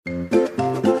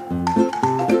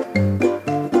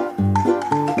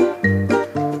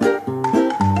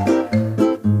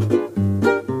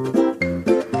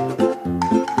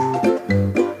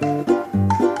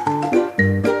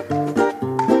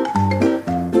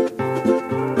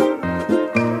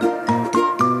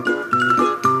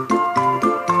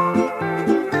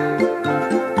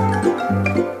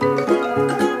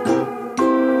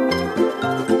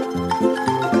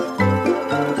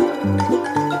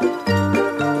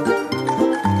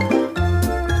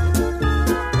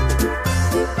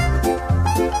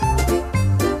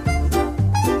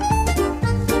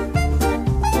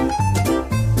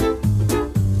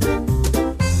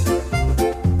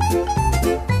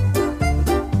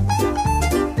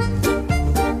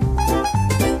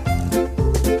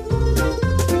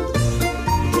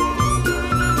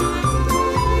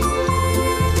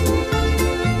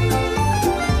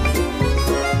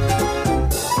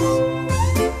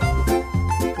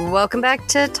Welcome back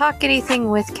to Talk Anything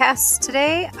with Cass.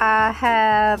 Today I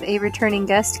have a returning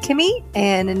guest, Kimmie,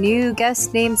 and a new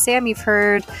guest named Sam. You've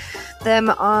heard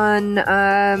them on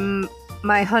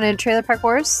my Haunted Trailer Park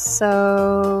Wars,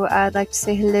 so I'd like to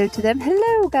say hello to them.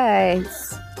 Hello,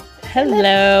 guys.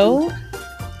 Hello.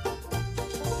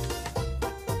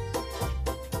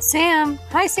 Sam.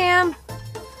 Hi, Sam.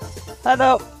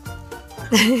 Hello.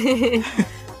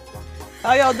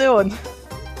 How y'all doing?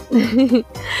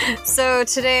 So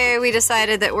today we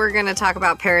decided that we're going to talk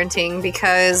about parenting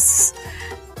because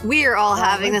we are all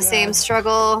having the same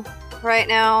struggle right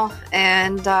now.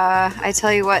 And I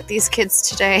tell you what, these kids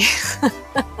today,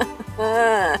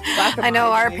 I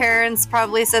know our parents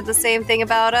probably said the same thing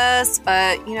about us,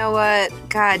 but you know what?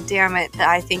 God damn it.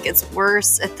 I think it's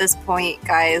worse at this point,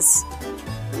 guys.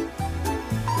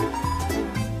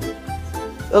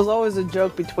 There's always a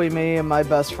joke between me and my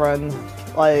best friend.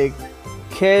 Like,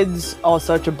 kids are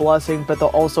such a blessing, but they're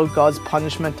also God's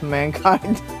punishment to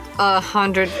mankind.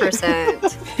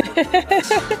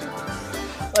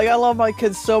 100%. Like, I love my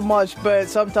kids so much, but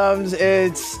sometimes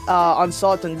it's, on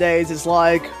certain days, it's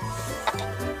like,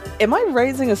 am I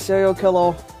raising a serial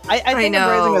killer? I think I'm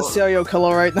raising a serial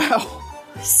killer right now.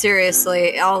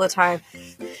 Seriously, all the time.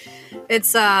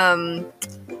 It's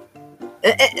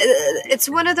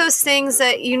one of those things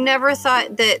that you never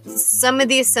thought that some of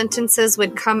these sentences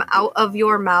would come out of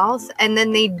your mouth, and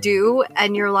then they do,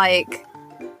 and you're like,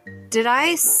 did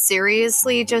I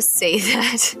seriously just say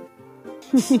that?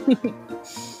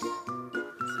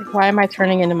 Like, why am I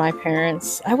turning into my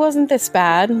parents? I wasn't this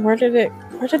bad. Where did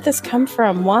this come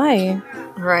from? Why?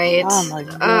 Right. Oh my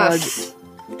god.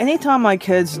 Anytime my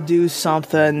kids do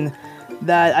something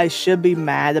that I should be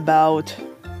mad about,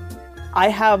 I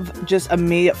have just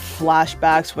immediate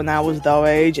flashbacks when I was their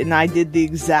age, and I did the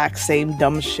exact same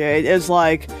dumb shit. It's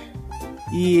like,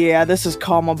 yeah, this is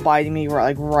karma biting me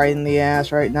right in the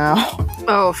ass right now.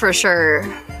 Oh, for sure.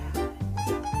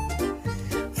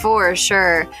 For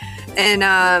sure. And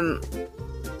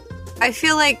I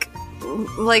feel like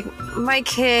my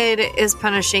kid is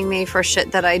punishing me for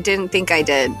shit that I didn't think I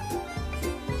did.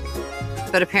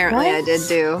 But apparently I did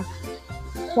do.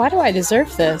 Why do I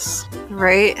deserve this?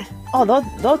 Right? Oh,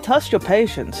 they'll test your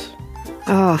patience.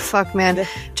 Oh, fuck, man.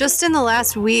 Just in the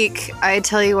last week, I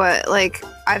tell you what, like,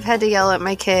 I've had to yell at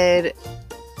my kid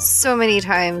so many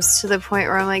times to the point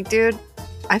where I'm like, dude,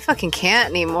 I fucking can't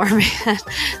anymore, man.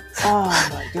 Oh,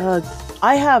 my God.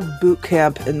 I have boot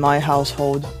camp in my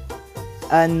household.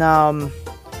 And,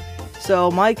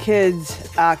 so my kids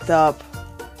act up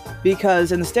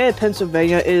because in the state of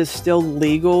Pennsylvania, it is still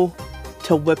legal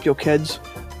to whip your kids.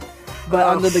 But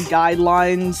under the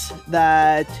guidelines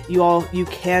that you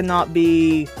cannot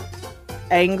be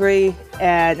angry,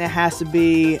 and it has to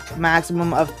be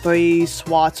maximum of 3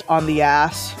 swats on the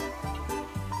ass.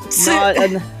 So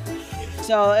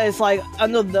it's like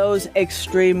under those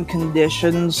extreme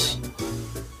conditions.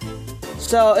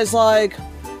 So it's like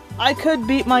I could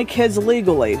beat my kids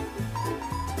legally,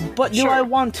 but do I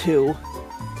want to?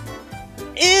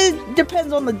 It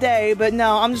depends on the day, but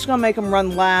no, I'm just gonna make them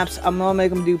run laps. I'm gonna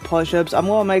make them do push-ups. I'm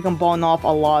gonna make them burn off a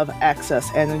lot of excess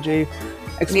energy,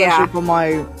 especially for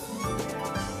my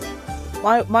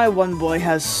one boy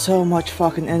has so much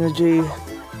fucking energy.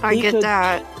 I get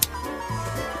that.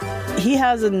 He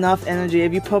has enough energy.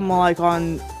 If you put him like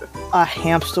on a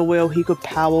hamster wheel, he could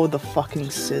power the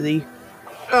fucking city.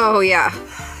 Oh yeah.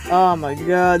 Oh my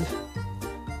god.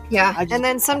 Yeah, and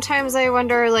then sometimes I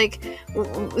wonder, like,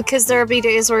 because there'll be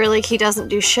days where, like, he doesn't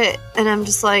do shit, and I'm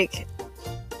just like,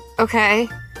 okay,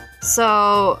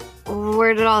 so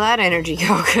where did all that energy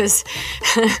go? Because,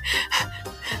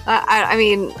 I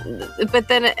mean, but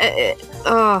then,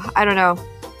 I don't know.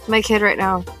 My kid right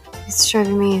now, he's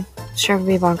driving me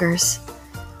bonkers.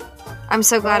 I'm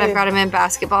so glad I've got him in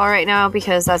basketball right now,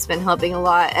 because that's been helping a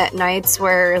lot at nights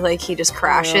where, like, he just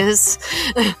crashes.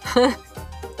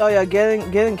 Oh yeah,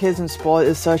 getting kids in sport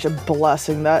is such a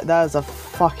blessing. That is a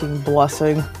fucking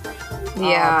blessing.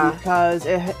 Yeah. Because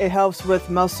it helps with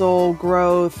muscle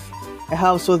growth, it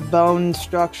helps with bone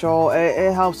structure,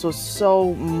 it helps with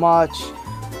so much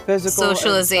physical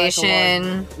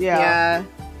socialization. Yeah.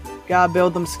 Gotta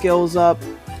build them skills up.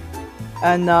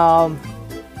 And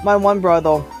my one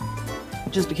brother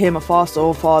just became a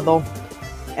foster father,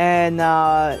 and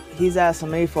he's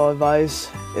asking me for advice.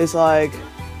 It's like,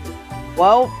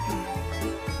 well,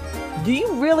 do you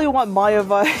really want my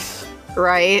advice?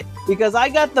 Right. Because I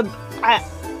got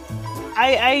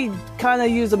I kind of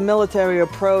use a military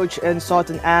approach in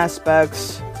certain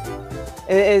aspects.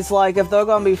 It's like if they're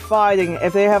going to be fighting,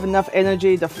 if they have enough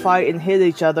energy to fight and hit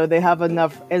each other, they have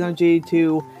enough energy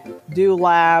to do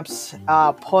laps,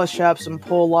 push-ups and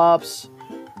pull-ups.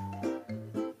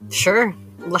 Sure.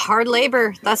 Hard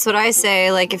labor. That's what I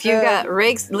say. Like, if you got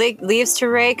leaves to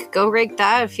rake, go rake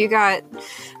that. If you got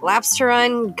laps to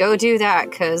run, go do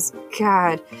that. Because,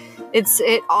 God,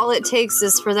 all it takes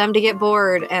is for them to get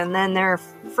bored, and then they're a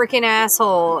freaking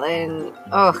asshole. And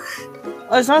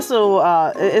it's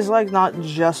also it's like not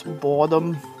just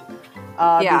boredom.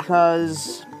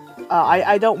 Because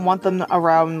I don't want them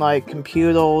around like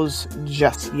computers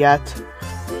just yet.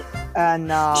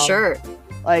 And sure,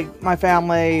 like my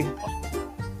family.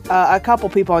 A couple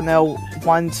people I know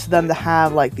wants them to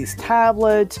have like these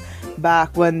tablets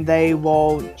back when they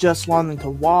were just learning to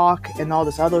walk and all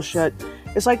this other shit.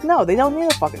 It's like, no, they don't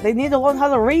need they need to learn how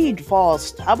to read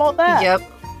first. How about that? Yep,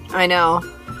 I know.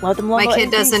 Let them learn. My kid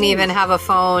doesn't even have a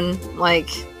phone, like,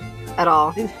 at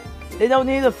all. They don't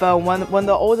need a phone when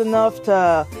they're old enough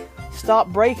to stop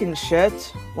breaking shit.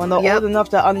 When they're old enough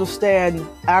to understand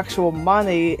actual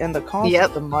money and the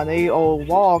concept of money or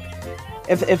walk.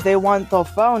 If they want their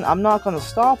phone, I'm not going to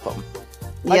stop them.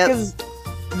 Because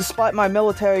despite my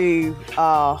military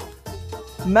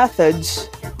methods,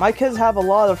 my kids have a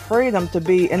lot of freedom to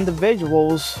be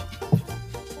individuals.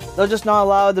 They're just not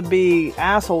allowed to be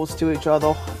assholes to each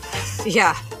other.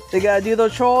 Yeah. They gotta do their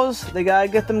chores, they gotta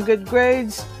get them good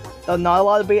grades. They're not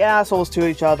allowed to be assholes to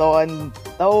each other, and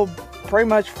they're pretty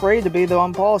much free to be their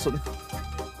own person.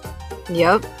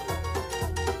 Yep.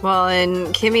 Well,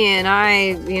 and Kimmie and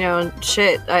I,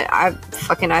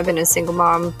 I've been a single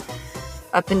mom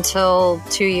up until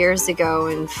 2 years ago,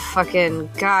 and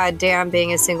fucking goddamn,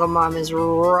 being a single mom is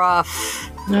rough.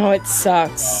 No, it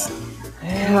sucks.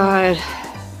 God.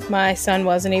 My son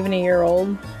wasn't even a year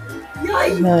old.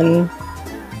 And then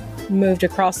moved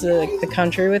across the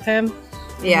country with him.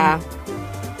 Yeah.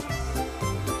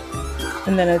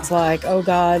 And then it's like, oh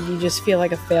God, you just feel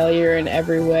like a failure in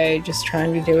every way, just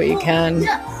trying to do what you can.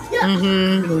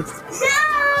 Mm-hmm.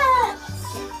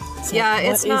 It's yeah, like,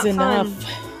 it's not enough?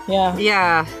 Fun. Yeah.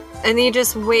 Yeah. And you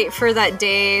just wait for that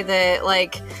day that,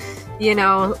 like,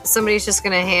 somebody's just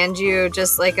gonna hand you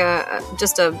just like a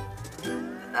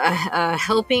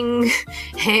helping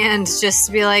hand, just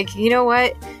to be like, you know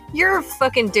what? You're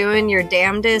fucking doing your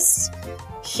damnedest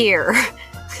here.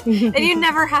 And you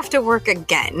never have to work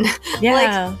again.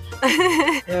 Yeah.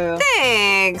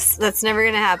 Thanks. That's never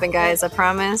gonna happen, guys. I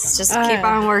promise. Just keep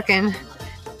on working.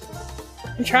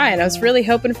 I'm trying. I was really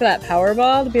hoping for that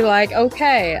Powerball to be like,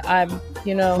 okay, I'm,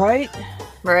 Right?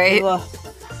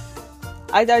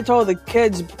 I told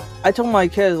my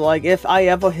kids, like, if I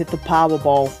ever hit the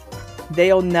Powerball, they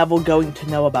are never going to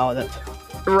know about it.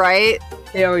 Right?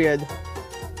 Period.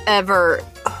 Ever.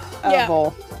 Yeah.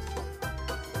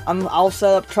 I'll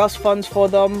set up trust funds for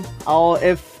them.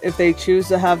 If they choose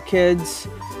to have kids,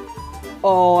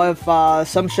 or if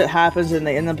some shit happens and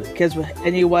they end up with kids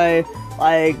anyway,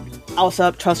 like, I'll set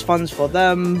up trust funds for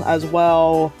them as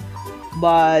well.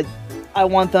 But I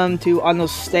want them to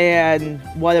understand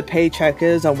what a paycheck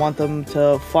is. I want them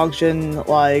to function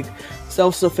like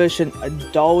self-sufficient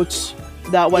adults.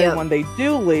 That way, when they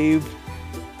do leave,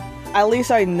 at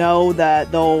least I know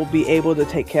that they'll be able to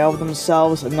take care of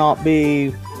themselves and not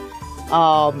be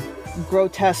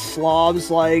grotesque slobs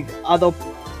like other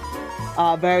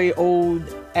very old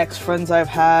ex-friends I've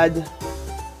had.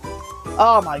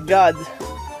 Oh my god.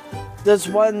 This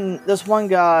one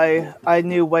guy I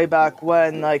knew way back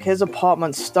when, like, his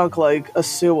apartment stunk like a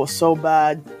sewer so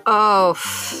bad. Oh,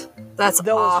 that's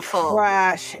there awful. Was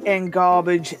trash and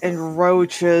garbage and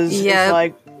roaches. Yeah. It's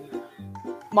like,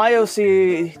 my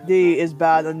OCD is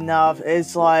bad enough.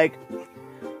 It's like,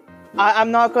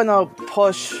 I'm not gonna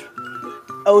push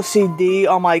OCD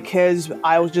on my kids.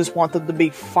 I just want them to be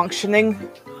functioning.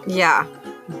 Yeah.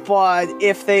 But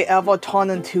if they ever turn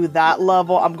into that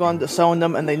level, I'm going to disown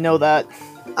them, and they know that.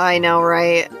 I know,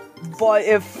 right?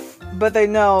 But they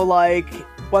know, like,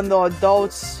 when they're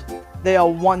adults, they are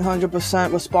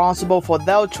 100% responsible for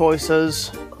their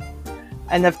choices.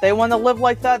 And if they want to live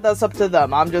like that, that's up to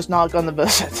them. I'm just not going to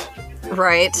visit.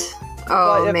 Right.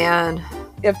 Oh, man.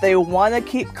 If they want to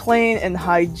keep clean and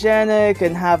hygienic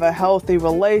and have a healthy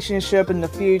relationship in the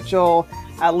future,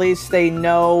 at least they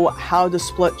know how to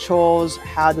split chores,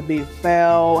 how to be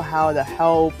fair, how to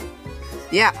help.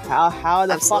 Yeah. How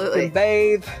to fucking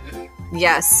bathe.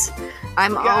 Yes.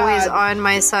 I'm always on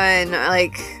my son.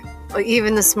 Like,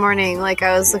 even this morning, like,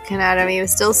 I was looking at him. He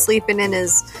was still sleeping in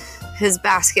his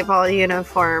basketball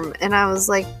uniform. And I was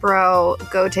like, bro,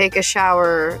 go take a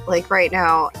shower, like, right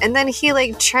now. And then he,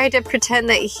 like, tried to pretend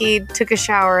that he took a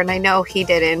shower, and I know he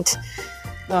didn't.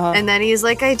 Uh-huh. And then he's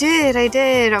like, I did.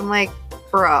 I'm like,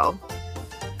 bro,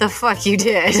 the fuck you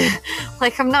did.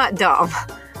 Like, I'm not dumb.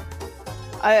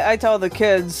 I tell the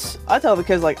kids,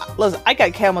 like, listen, I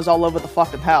got cameras all over the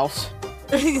fucking house.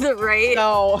 Right?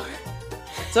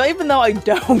 So even though I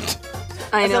don't,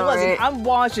 I know, said, listen, right? I'm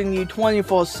watching you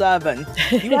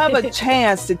 24/7. You have a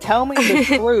chance to tell me the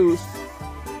truth,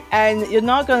 and you're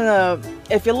not gonna.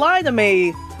 If you lie to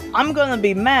me, I'm gonna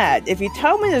be mad. If you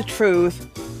tell me the truth,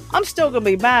 I'm still gonna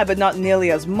be mad, but not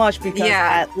nearly as much because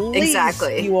at least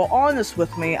you were honest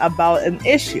with me about an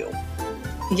issue.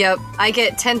 Yep, I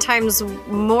get 10 times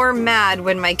more mad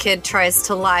when my kid tries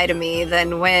to lie to me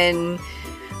than when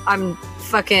I'm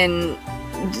fucking...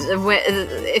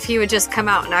 if he would just come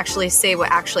out and actually say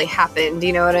what actually happened,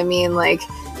 you know what I mean? Like...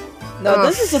 No,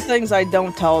 this is the things I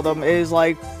don't tell them, is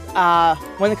like,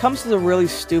 when it comes to the really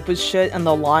stupid shit and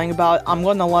the lying about it, I'm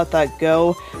gonna let that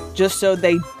go, just so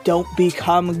they don't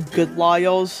become good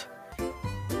liars.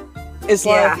 It's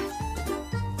like...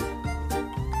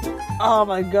 Oh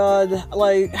my god,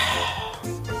 like,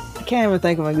 I can't even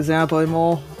think of an example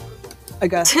anymore. I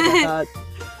got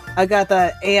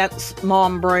that aunt's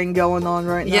mom brain going on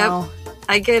right now. Yep,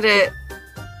 I get it.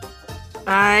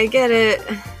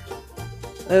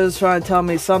 It was trying to tell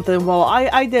me something. Well,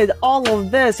 I did all of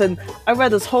this, and I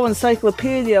read this whole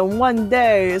encyclopedia in one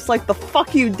day. It's like, the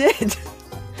fuck you did.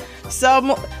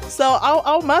 So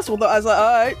I'll mess with it. I was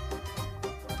like,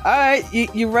 alright,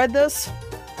 you read this?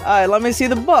 Alright, let me see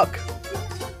the book.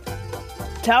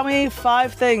 Tell me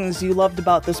 5 things you loved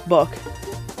about this book.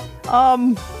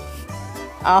 Now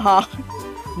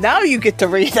you get to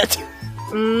read it.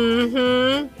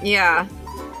 Yeah.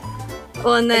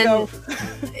 Well, and then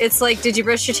it's like, did you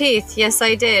brush your teeth? Yes,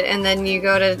 I did. And then you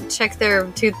go to check their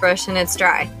toothbrush and it's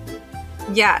dry.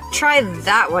 Yeah, try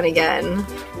that one again.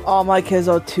 Oh, my kids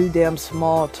are too damn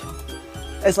smart.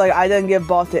 It's like, I didn't give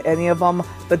birth to any of them,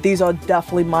 but these are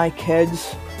definitely my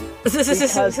kids.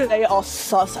 Because they are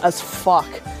sus as fuck.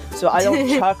 So I don't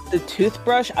chuck the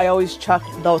toothbrush, I always chuck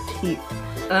their teeth.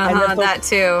 And that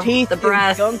too. Teeth, the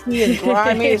breath. Gunky and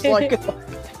grimy. It's like,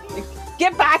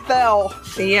 get back there!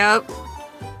 Yep.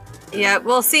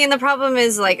 Well, see, and the problem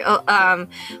is, like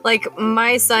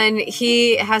my son,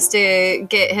 he has to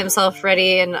get himself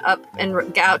ready and up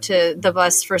and get out to the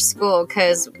bus for school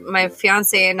because my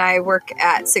fiance and I work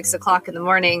at 6 o'clock in the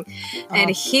morning,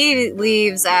 and he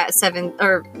leaves at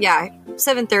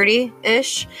 7:30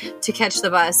 ish to catch the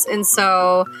bus, and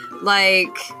so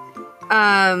like,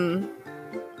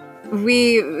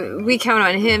 we count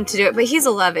on him to do it, but he's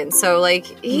 11, so like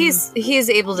he's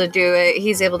able to do it.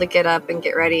 He's able to get up and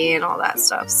get ready and all that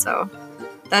stuff. So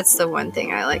that's the one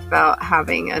thing I like about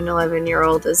having an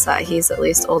 11-year-old, is that he's at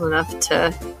least old enough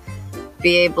to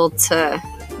be able to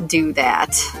do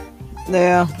that.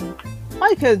 Yeah,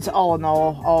 my kids all in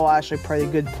all actually pretty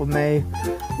good for me.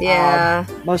 Yeah,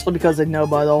 mostly because they know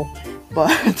better,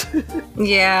 but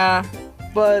yeah,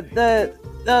 but they're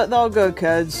good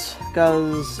kids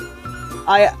because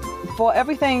for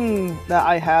everything that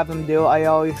I have them do, I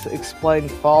always explain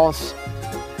false.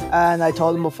 And I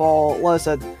told them before,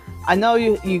 listen, I know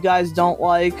you guys don't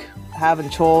like having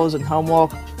chores and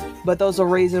homework, but there's a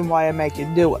reason why I make you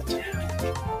do it.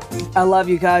 I love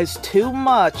you guys too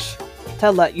much to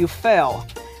let you fail.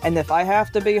 And if I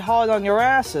have to be hard on your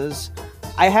asses,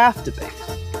 I have to be.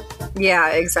 Yeah,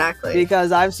 exactly.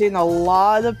 Because I've seen a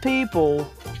lot of people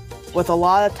with a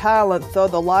lot of talent throw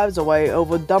their lives away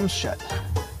over dumb shit.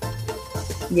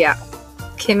 Yeah.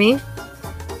 Kimmie,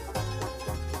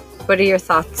 what are your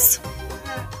thoughts?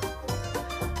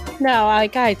 No, I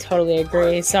totally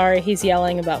agree. Sorry, he's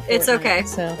yelling about Fortnite. It's okay.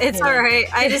 So, it's alright.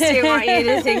 I just didn't want you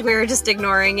to think we were just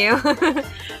ignoring you.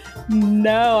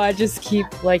 No, I just keep,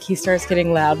 like, he starts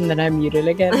getting loud and then I mute it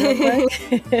again real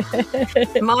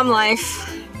quick. Mom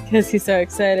life. Because he's so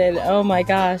excited. Oh my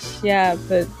gosh, yeah,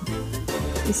 but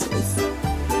it's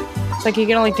like you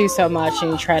can only do so much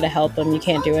and you try to help them. You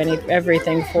can't do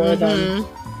everything for them.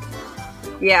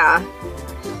 Yeah.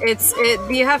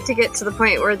 You have to get to the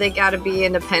point where they gotta be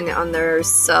independent on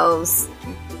themselves,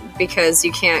 because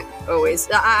you can't always.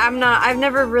 I've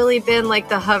never really been like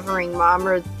the hovering mom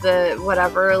or the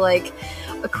whatever. Like,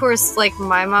 of course, like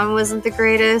my mom wasn't the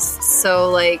greatest, so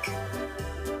like,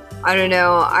 I don't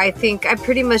know. I think I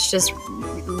pretty much just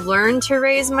learned to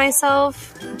raise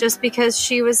myself just because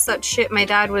she was such shit. My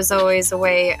dad was always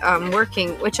away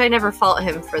working, which I never fault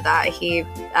him for that. He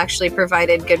actually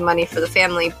provided good money for the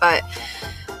family, but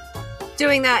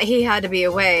doing that, he had to be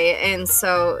away. And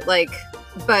so, like,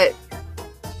 but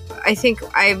I think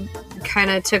I kind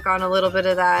of took on a little bit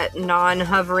of that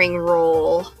non-hovering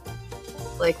role,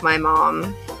 like my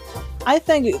mom. I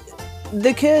think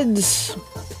the kids,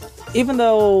 even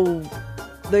though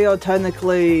they are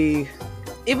technically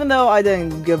even though I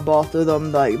didn't give birth to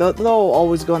them, like, they're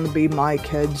always going to be my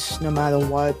kids, no matter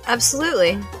what.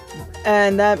 Absolutely.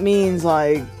 And that means,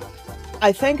 like,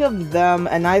 I think of them,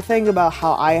 and I think about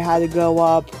how I had to grow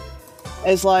up.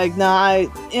 It's like,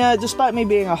 despite me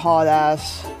being a hard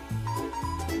ass,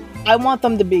 I want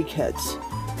them to be kids.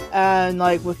 And,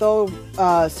 like, with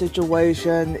our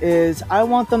situation is, I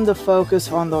want them to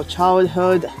focus on their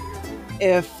childhood.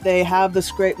 If they have the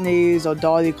scraped knees or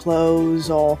dirty clothes,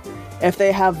 or if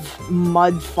they have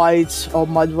mud fights or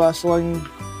mud wrestling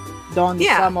during the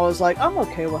summer, it's like, I'm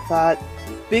okay with that.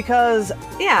 Because...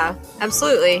 Yeah,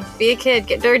 absolutely. Be a kid,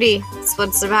 get dirty. That's what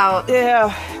it's about.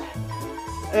 Yeah.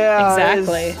 Yeah,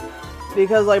 exactly.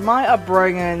 Because, like, my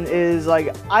upbringing is,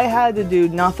 like, I had to do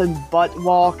nothing but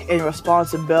walk and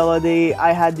responsibility.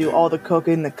 I had to do all the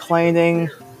cooking, the cleaning.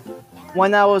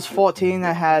 When I was 14,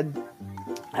 I had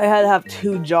to have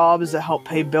 2 jobs to help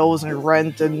pay bills and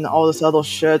rent and all this other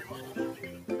shit.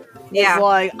 Yeah. It's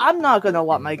like, I'm not gonna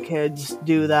let my kids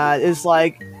do that. It's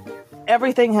like,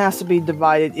 everything has to be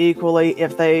divided equally.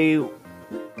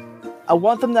 I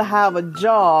want them to have a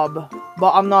job,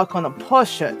 but I'm not gonna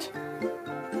push it.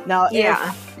 Now,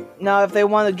 if they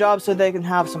want a job so they can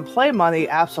have some play money,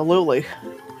 absolutely.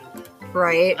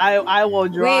 Right. I will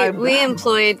drive. We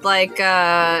employed like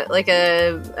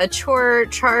a chore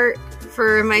chart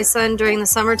for my son during the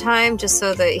summertime, just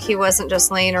so that he wasn't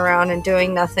just laying around and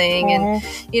doing nothing. And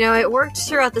it worked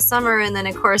throughout the summer. And then,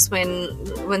 of course,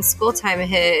 when school time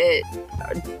hit,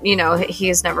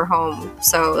 he's never home.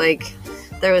 So, like,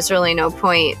 there was really no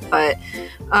point. But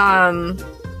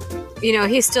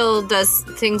he still does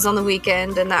things on the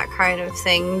weekend and that kind of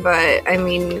thing. But I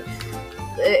mean,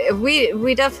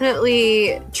 we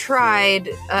definitely tried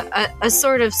a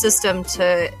sort of system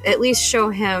to at least show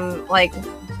him, like,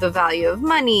 the value of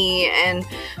money, and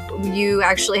you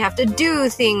actually have to do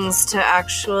things to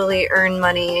actually earn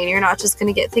money, and you're not just going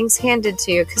to get things handed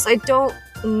to you. Because I don't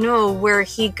know where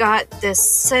he got this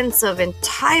sense of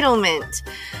entitlement.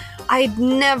 I've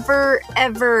been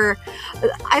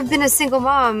a single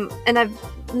mom, and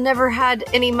I've never had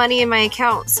any money in my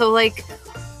account, so, like,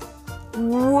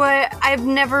 I've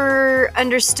never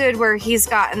understood where he's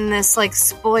gotten this, like,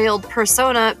 spoiled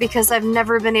persona, because I've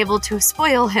never been able to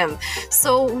spoil him.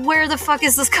 So where the fuck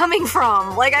is this coming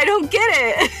from? Like, I don't get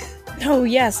it. Oh,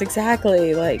 yes,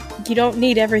 exactly. Like, you don't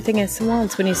need everything at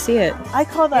once when you see it. I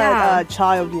call that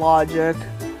child logic.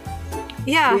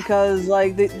 Yeah. Because,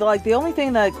 the only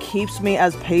thing that keeps me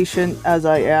as patient as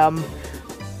I am,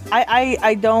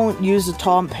 I don't use the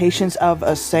term patience of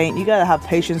a saint. You gotta have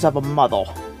patience of a mother.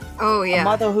 Oh, yeah. A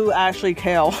mother who actually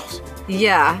cares.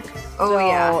 Yeah. Oh,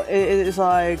 yeah. It's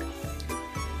like,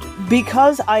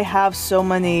 because I have so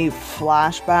many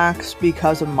flashbacks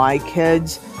because of my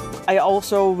kids, I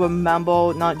also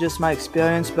remember not just my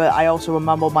experience, but I also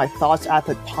remember my thoughts at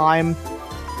the time.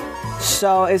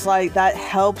 So it's like, that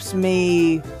helps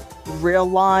me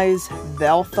realize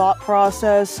their thought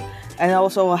process, and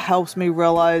also helps me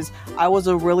realize I was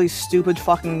a really stupid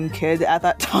fucking kid at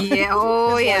that time. Yeah,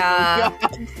 oh yeah.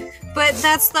 But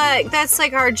that's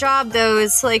like our job, though.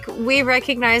 It's like, we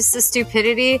recognize the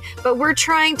stupidity, but we're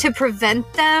trying to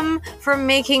prevent them from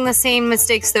making the same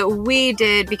mistakes that we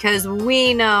did, because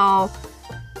we know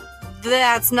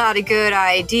that's not a good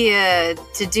idea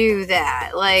to do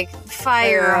that. Like,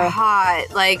 fire hot,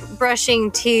 like,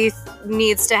 brushing teeth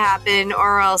needs to happen,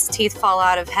 or else teeth fall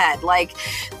out of head. Like,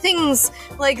 things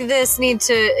like this need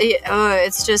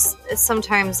to,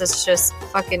 sometimes it's just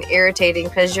fucking irritating,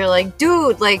 because you're like,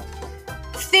 dude, like,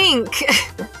 think.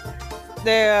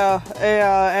 Yeah,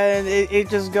 and it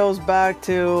just goes back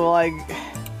to, like,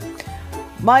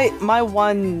 my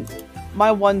one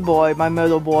boy, my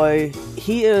middle boy,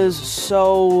 he is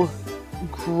so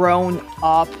grown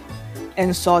up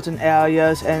in certain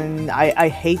areas, and I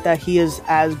hate that he is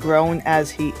as grown as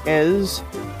he is.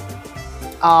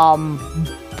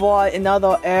 But in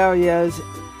other areas,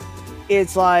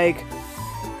 it's like,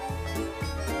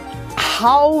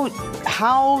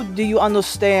 how do you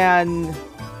understand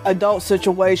adult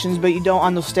situations, but you don't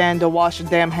understand to wash your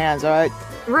damn hands, alright?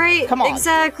 Right, come on.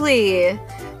 Exactly.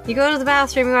 You go to the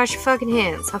bathroom, you wash your fucking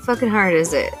hands. How fucking hard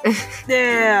is it?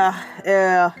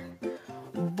 Yeah.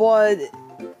 But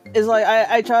it's like,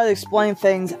 I try to explain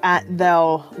things at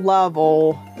their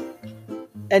level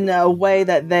in a way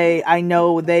that I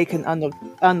know they can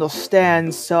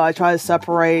understand, so I try to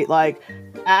separate, like,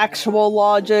 actual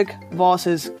logic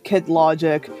versus kid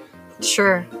logic.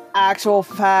 Sure. Actual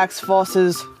facts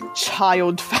versus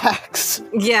child facts.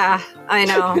 Yeah, I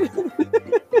know.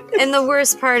 And the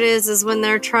worst part is when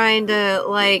they're trying to,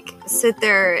 like, sit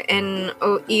there and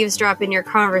eavesdrop in your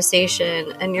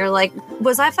conversation, and you're like,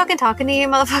 was I fucking talking to you,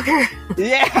 motherfucker?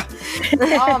 Yeah!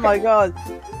 Oh my god.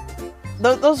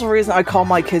 Those are the reason I call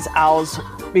my kids owls,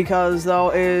 because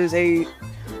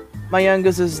my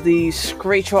youngest is the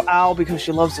screecher owl because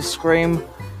she loves to scream.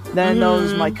 Then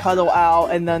those my cuddle owl,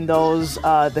 and then those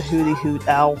the hooty hoot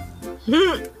owl.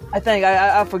 I think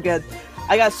I forget.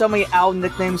 I got so many owl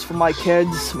nicknames for my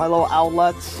kids, my little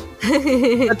owlets.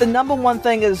 But the number one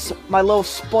thing is my little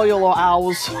spoiler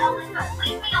owls.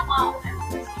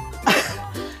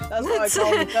 That's what I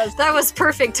call them, because That was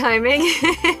perfect timing.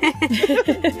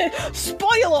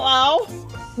 spoiler owl.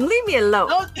 Leave me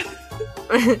alone.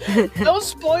 Don't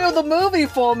spoil the movie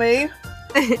for me.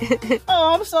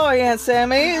 Oh, I'm sorry, Aunt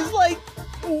Sammy. It's like,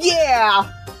 yeah.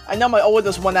 I know my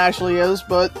oldest one actually is,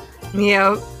 but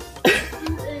Yeah.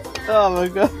 oh my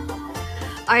god.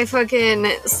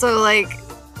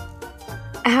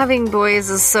 Having boys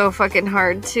is so fucking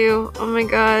hard too. Oh my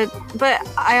god. But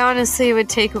I honestly would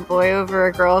take a boy over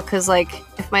a girl, because, like,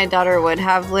 if my daughter would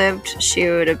have lived, she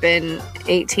would have been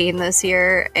 18 this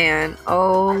year, and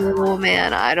oh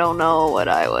man, I don't know what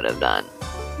I would have done.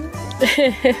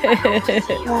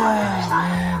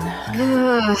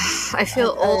 I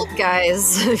feel old,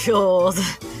 guys. I feel old.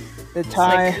 The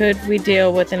time. Like, could we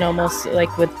deal with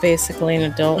with basically an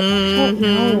adult? I don't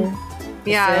know.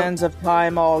 Yeah. Sands of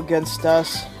time all against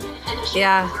us.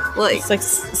 Yeah. Like, It's like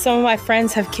some of my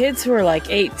friends have kids who are like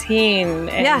 18,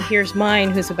 and Yeah. here's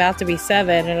mine who's about to be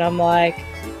 7, and I'm like,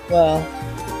 well,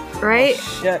 right?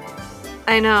 Shit.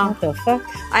 I know. what the fuck?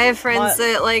 I have friends What?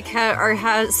 that like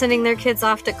are sending their kids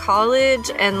off to college,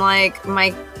 and like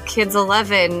my kid's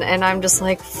 11, and I'm just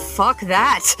like, fuck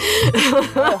that.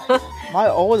 My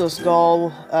oldest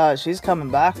girl, she's coming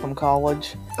back from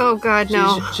college. Oh god,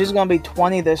 no. She's gonna be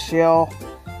 20 this year.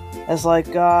 It's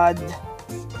like, God,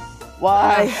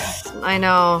 why? I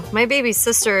know. My baby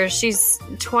sister, she's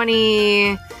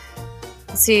 20.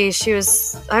 Let's see,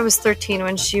 I was 13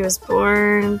 when she was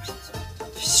born.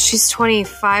 She's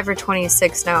 25 or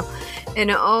 26 now.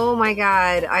 And oh my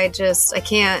god, I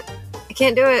can't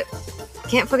do it.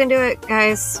 Can't fucking do it,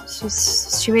 guys.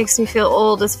 She makes me feel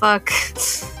old as fuck.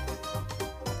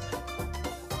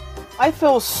 I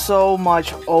feel so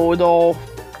much older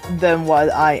than what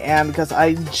I am because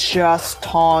I just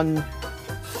turned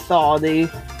 30.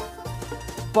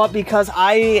 But because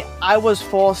I was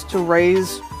forced to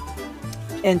raise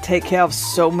and take care of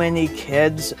so many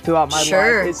kids throughout my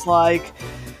Sure. life, it's like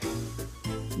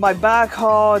my back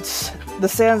hurts, the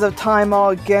sands of time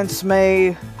are against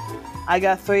me, I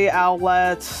got 3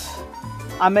 outlets,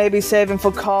 I may be saving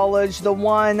for college, the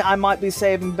one I might be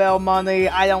saving bail money,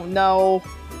 I don't know.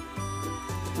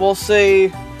 We'll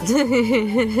see.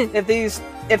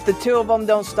 If the two of them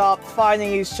don't stop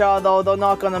fighting each other, they're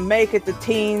not gonna make it to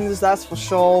teens, that's for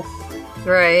sure.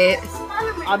 Right.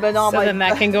 I've been on So my then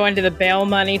that can go into the bail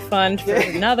money fund for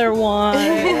another one.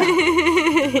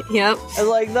 Yep. It's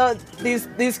like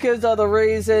these kids are the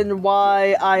reason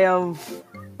why I have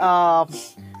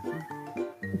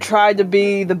tried to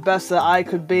be the best that I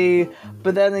could be,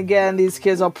 but then again, these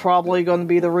kids are probably going to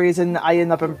be the reason I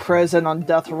end up in prison on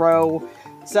death row.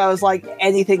 So it's like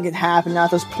anything can happen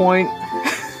at this point.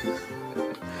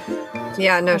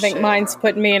 Yeah, no I think shit. mine's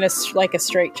putting me in a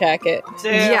straitjacket.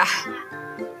 Yeah.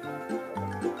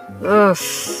 Ugh.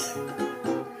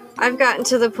 I've gotten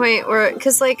to the point where,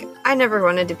 because, like, I never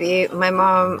wanted to be my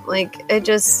mom. Like,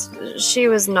 she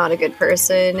was not a good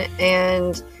person,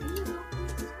 and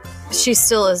she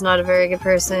still is not a very good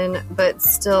person, but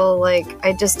still, like,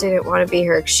 I just didn't want to be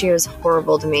her because she was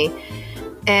horrible to me.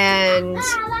 And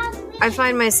I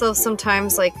find myself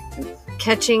sometimes, like,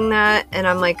 catching that, and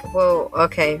I'm like, whoa,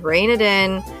 okay, rein it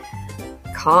in.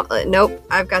 Nope,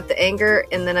 I've got the anger,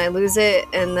 and then I lose it,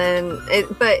 and then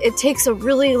but it takes a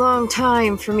really long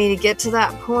time for me to get to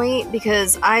that point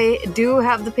because I do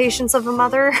have the patience of a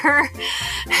mother.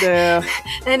 Yeah.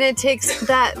 And it takes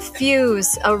that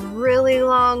fuse a really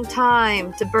long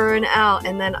time to burn out,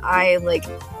 and then I like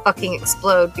fucking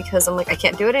explode because I'm like, I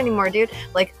can't do it anymore, dude.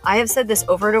 Like, I have said this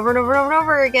over and over and over and over and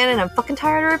over again, and I'm fucking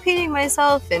tired of repeating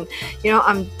myself, and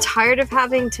I'm tired of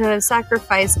having to have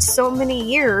sacrificed so many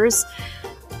years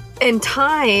and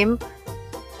time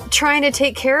trying to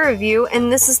take care of you,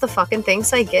 and this is the fucking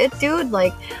thanks I get, dude.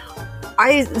 Like,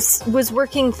 I was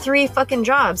working 3 fucking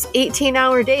jobs,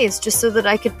 18-hour days, just so that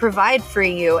I could provide for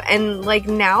you, and like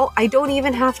now I don't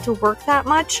even have to work that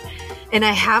much, and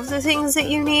I have the things that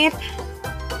you need,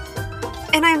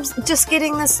 and I'm just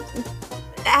getting this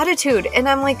attitude, and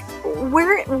I'm like,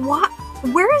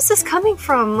 where is this coming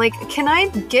from? Like, can I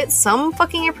get some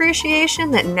fucking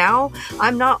appreciation that now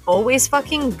I'm not always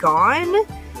fucking gone?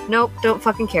 Nope, don't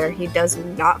fucking care. He does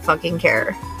not fucking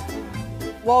care.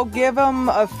 Well, give him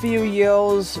a few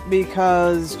years,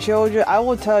 because children, I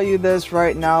will tell you this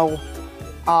right now,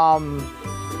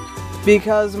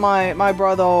 because my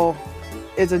brother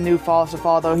is a new foster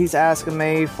father, he's asking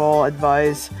me for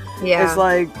advice. Yeah. It's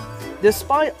like,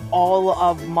 despite all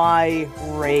of my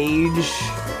rage,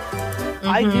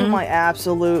 I do my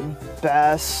absolute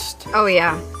best. Oh,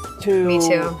 yeah. Me too.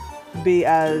 To be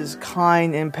as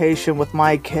kind and patient with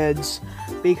my kids,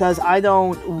 because I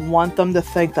don't want them to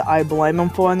think that I blame them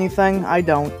for anything. I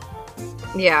don't.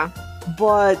 Yeah.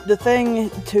 But the thing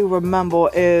to remember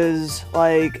is,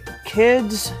 like,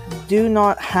 kids do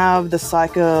not have the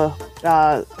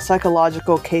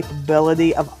psychological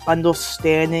capability of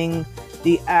understanding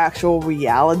the actual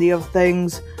reality of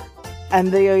things, and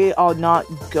they are not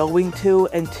going to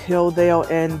until they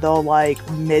are in the, like,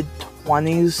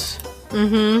 mid-20s.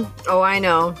 Oh, I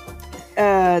know.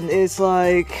 And it's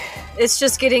like... It's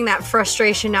just getting that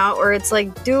frustration out where it's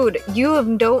like, dude,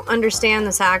 you don't understand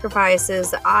the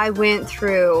sacrifices that I went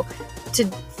through to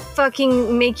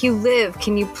fucking make you live.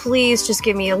 Can you please just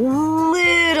give me a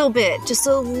little bit, just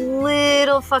a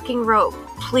little fucking rope,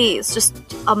 please? Just,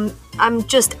 I'm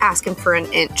just asking for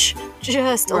an inch,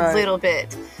 just a little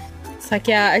bit. It's like,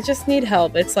 yeah, I just need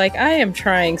help. It's like, I am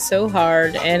trying so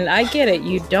hard, and I get it.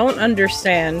 You don't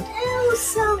understand.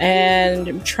 And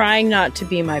I'm trying not to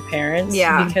be my parents.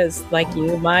 Yeah. Because, like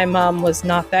you, my mom was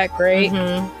not that great.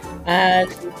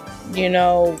 And, you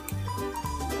know,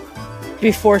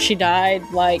 before she died,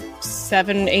 like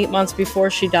 7-8 months before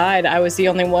she died, I was the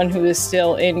only one who was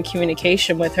still in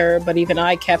communication with her. But even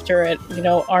I kept her at, you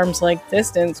know, arm's length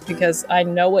distance because I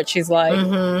know what she's like.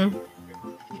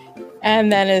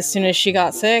 And then as soon as she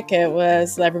got sick, it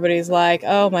was, everybody's like,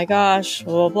 oh my gosh,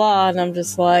 blah, blah, blah. And I'm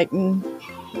just like,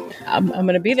 I'm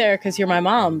going to be there because you're my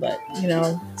mom. But, you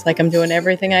know, it's like I'm doing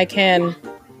everything I can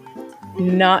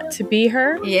not to be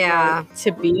her. Yeah.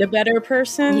 To be a better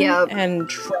person. Yep. And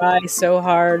try so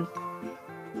hard.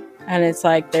 And it's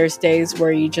like there's days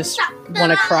where you just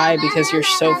want to cry because you're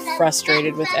so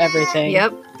frustrated with everything.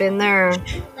 Yep. Been there.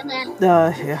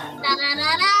 Yeah.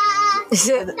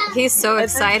 He's so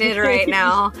excited right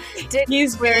now.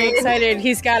 He's very excited.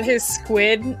 He's got his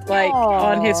squid like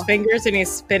on his fingers and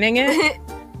he's spinning it.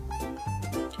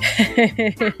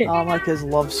 Oh, my kids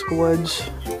love squids.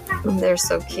 They're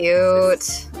so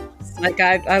cute. Like,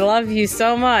 I love you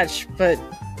so much, but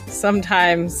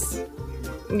sometimes...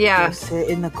 Yeah. Sit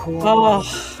in the corner.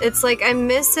 Oh. It's like, I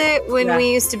miss it when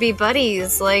we used to be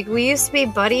buddies. Like, we used to be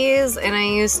buddies, and I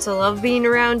used to love being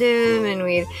around him, and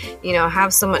we'd, you know,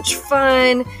 have so much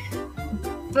fun.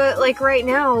 But, like, right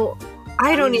now,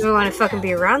 I don't even want to fucking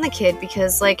be around the kid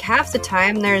because, like, half the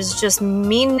time there's just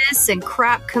meanness and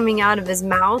crap coming out of his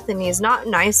mouth, and he's not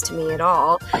nice to me at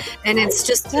all. And it's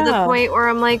just to the point where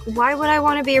I'm like, why would I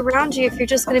want to be around you if you're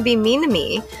just going to be mean to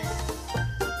me?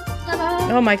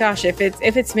 Oh my gosh, if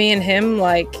it's me and him,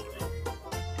 like,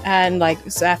 and like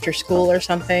after school or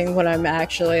something, when I'm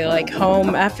actually like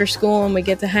home after school and we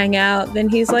get to hang out, then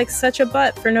he's like such a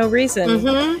butt for no reason.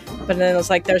 But then it's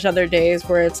like there's other days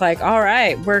where it's like, all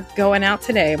right, we're going out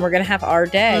today and we're gonna have our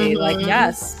day. Like,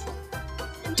 yes,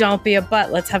 don't be a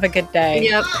butt, let's have a good day.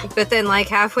 Yep. But then like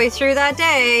halfway through that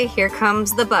day, here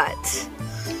comes the butt.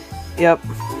 Yep.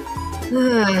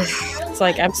 It's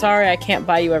like, I'm sorry I can't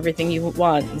buy you everything you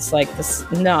want. It's like, this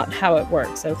is not how it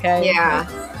works, okay? Yeah.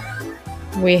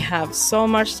 We have so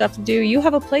much stuff to do. You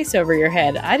have a place over your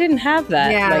head. I didn't have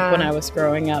that like when I was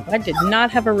growing up. I did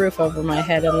not have a roof over my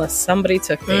head unless somebody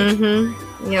took me.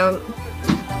 Yep.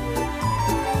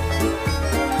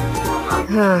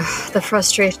 The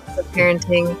frustrations of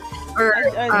parenting. Or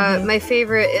my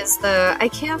favorite is I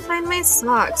can't find my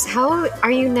socks. How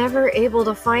are you never able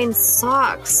to find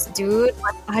socks, dude?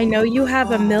 I know you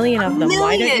have a million of them.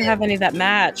 Why don't you have any that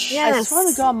match? Yes. I swear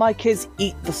to God, my kids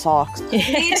eat the socks.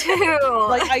 Me too.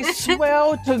 Like, I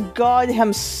swear to God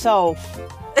himself.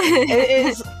 It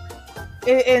is...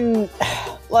 In...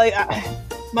 Like,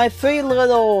 my three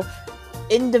little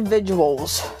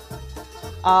individuals.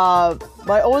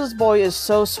 My oldest boy is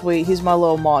so sweet. He's my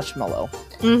little marshmallow.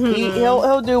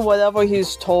 He'll do whatever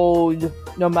he's told,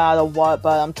 no matter what.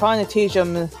 But I'm trying to teach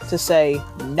him to say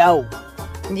no.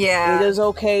 Yeah, it is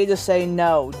okay to say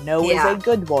no. No is a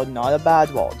good word, not a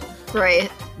bad word.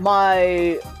 Right.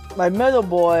 My middle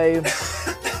boy,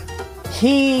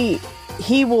 he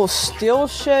will steal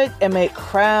shit and make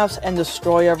crafts and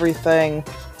destroy everything.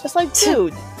 It's like,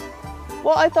 dude.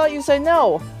 Well, I thought you said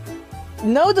no.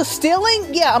 no to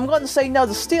stealing? Yeah, I'm going to say no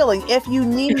to stealing. If you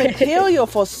need material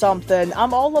for something,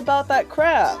 I'm all about that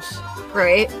crafts.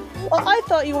 Right. Well, I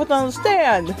thought you would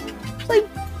understand. Like,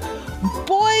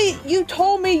 boy, you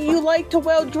told me you like to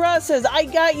wear dresses. I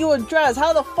got you a dress.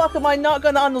 How the fuck am I not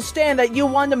going to understand that you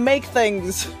want to make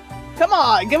things? Come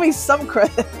on, give me some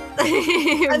credit.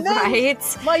 And then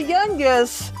Right. my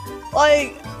youngest,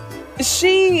 like,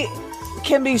 she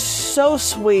can be so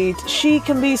sweet. She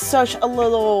can be such a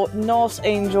little Norse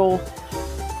angel.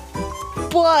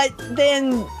 But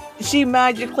then she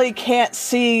magically can't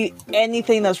see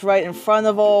anything that's right in front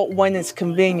of her when it's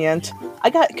convenient.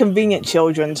 I got convenient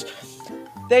children.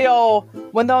 They all,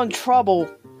 when they're in trouble,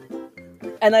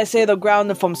 and I say they're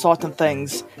grounded from certain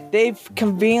things, they've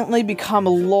conveniently become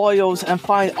lawyers and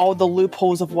find all the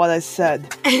loopholes of what I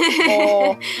said.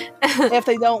 Or if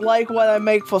they don't like what I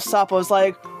make for supper, it's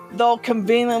like, they'll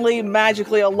conveniently,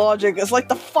 magically, allergic. It's like,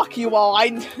 the fuck you all.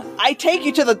 I take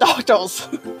you to the doctors.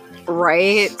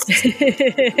 Right.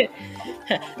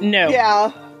 No.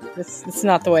 Yeah. It's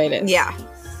not the way it is. Yeah.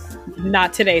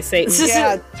 Not today, Satan.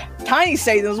 Yeah. Tiny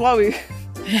Satan is what we...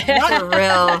 For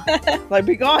real. Like,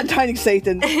 be gone, Tiny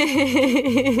Satan.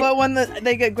 But when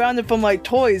they get grounded from, like,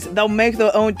 toys, they'll make their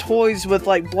own toys with,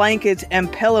 like, blankets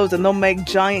and pillows, and they'll make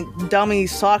giant dummy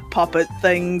sock puppet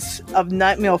things of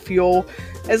nightmare fuel.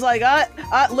 It's like,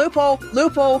 loophole.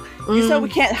 You said we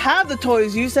can't have the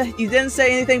toys. You didn't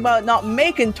say anything about not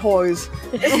making toys.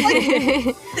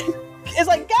 It's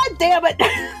like, God damn it.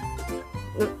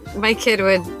 My kid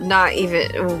would not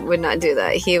do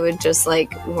that. He would just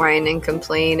like whine and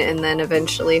complain and then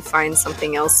eventually find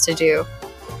something else to do.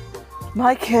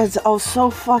 My kids are so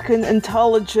fucking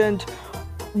intelligent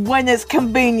when it's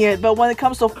convenient, but when it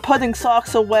comes to putting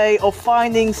socks away or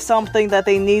finding something that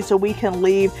they need so we can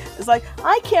leave, it's like,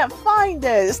 I can't find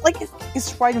it. It's like,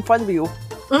 it's right in front of you.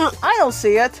 I don't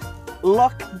see it.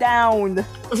 Look down.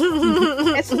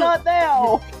 It's not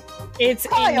there. It's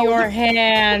in your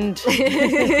hand.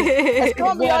 It's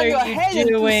gonna be What on are your you head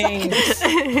doing?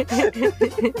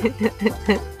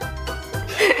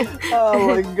 Oh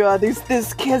my god,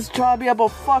 these kids drive me up a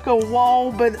fucking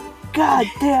wall, but god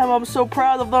damn, I'm so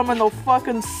proud of them and their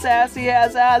fucking sassy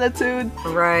ass attitude.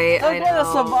 Right. They're gonna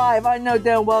survive. I know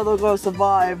damn well they're gonna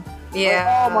survive.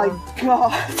 Yeah. Like, oh my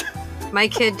god. My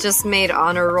kid just made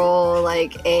honor roll,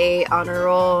 like A honor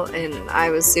roll, and I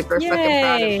was super fucking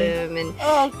proud of him. And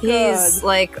he's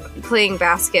like playing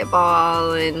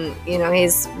basketball, and you know he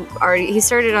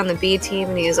started on the B team,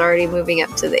 and he's already moving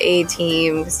up to the A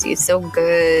team because he's so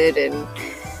good. And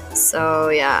so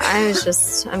yeah, I'm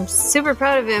super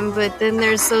proud of him. But then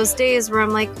there's those days where I'm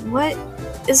like, what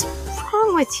is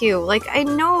wrong with you? Like, I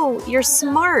know you're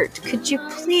smart. Could you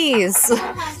please?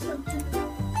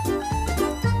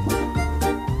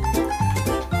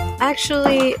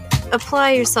 Actually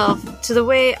apply yourself to the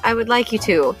way I would like you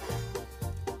to.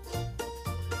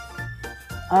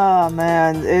 Oh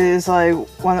man, it is like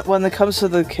when it comes to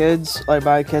the kids, like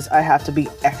my kids, I have to be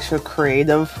extra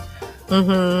creative.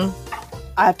 I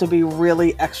have to be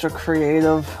really extra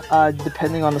creative,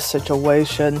 depending on the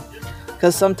situation.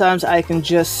 Because sometimes I can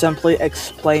just simply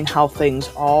explain how things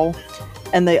are,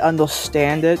 and they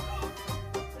understand it,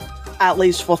 at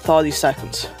least for 30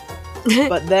 seconds.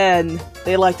 But then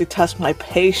they like to test my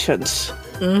patience.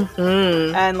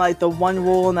 And like the one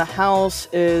rule in the house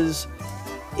is,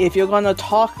 if you're gonna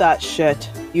talk that shit,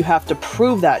 you have to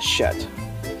prove that shit.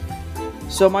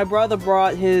 So my brother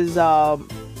brought his boy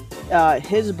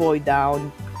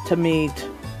down to meet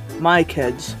my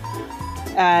kids,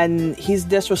 and he's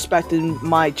disrespecting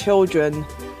my children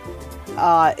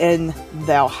in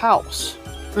their house.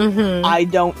 I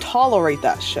don't tolerate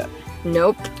that shit.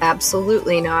 Nope,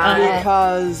 absolutely not.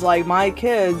 Because, like, my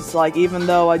kids, like, even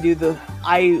though I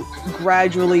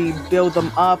gradually build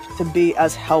them up to be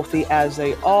as healthy as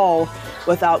they are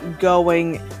without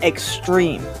going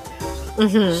extreme.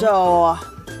 So,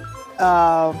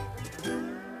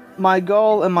 my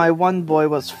girl and my one boy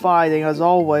was fighting, as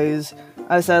always.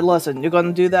 I said, listen, you're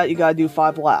gonna do that, you gotta do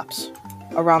 5 laps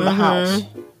around the house.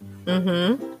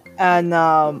 And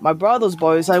my brother's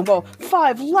boy was like, well,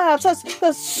 5 laps,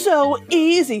 that's so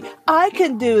easy. I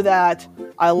can do that.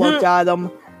 I looked at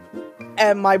him,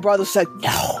 and my brother said,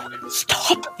 no,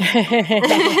 stop.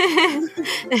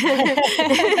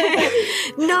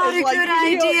 Not a good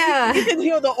idea. You can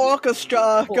hear the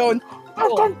orchestra going,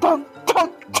 dun, dun,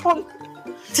 dun, dun.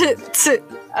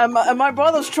 And my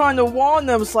brother's trying to warn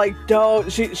them. It's like,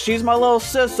 don't, she's my little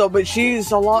sister, but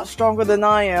she's a lot stronger than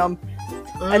I am.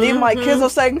 And even my kids are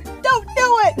saying, don't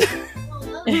do it!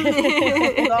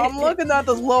 So I'm looking at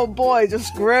this little boy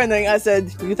just grinning. I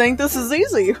said, you think this is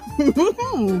easy?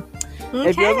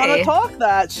 If you're gonna talk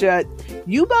that shit,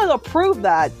 you better prove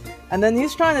that. And then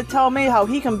he's trying to tell me how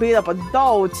he can beat up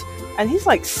adults, and he's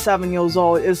like 7 years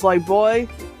old. It's like, boy,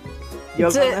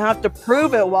 you're gonna have to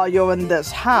prove it while you're in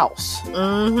this house.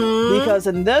 Mm-hmm. Because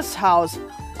in this house,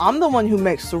 I'm the one who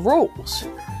makes the rules.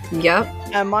 Yep.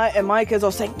 And my kids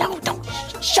will say, no, don't,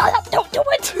 shut up, don't do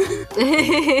it.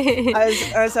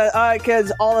 I said, all right,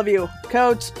 kids, all of you,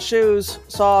 coats, shoes,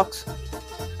 socks.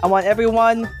 I want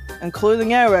everyone,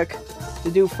 including Eric,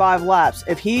 to do 5 laps.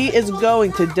 If he is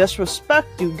going to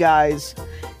disrespect you guys,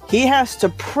 he has to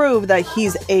prove that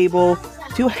he's able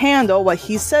to handle what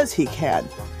he says he can.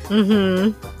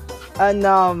 Mm-hmm. And,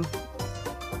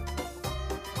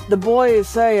 the boy is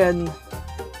saying,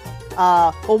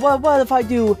 well, what if I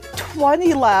do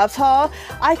 20 laps, huh?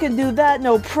 I can do that,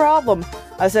 no problem.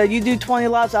 I said, you do 20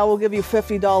 laps, I will give you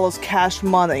 $50 cash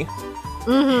money.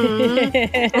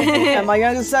 Mm-hmm. And my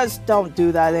youngest says, don't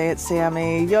do that, Aunt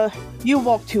Sammy. You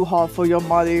work too hard for your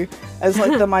money. It's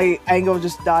like, then my anger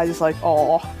just died. It's like,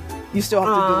 oh, you still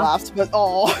have to do laps, but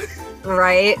oh.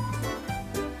 Right.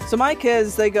 So my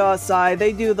kids, they go outside,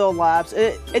 they do their laps.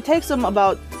 It takes them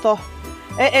about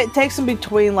it takes them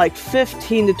between like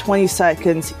 15 to 20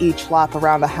 seconds each lap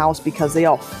around the house because they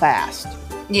are fast.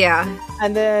 Yeah.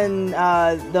 And then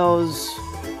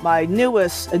my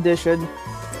newest addition,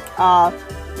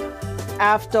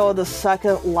 after the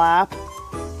second lap,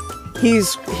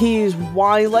 he's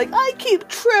whining like, I keep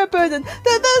tripping and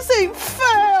this ain't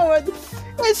fair and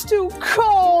it's too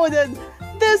cold and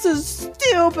this is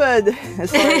stupid.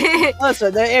 It's like,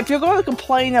 listen, if you're going to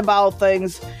complain about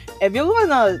things, if you're going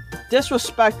to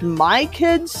disrespect my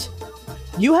kids,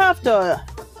 you have to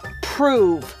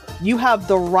prove you have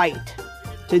the right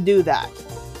to do that.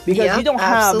 Because you don't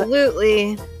have...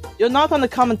 Absolutely. You're not going to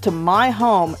come into my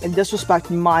home and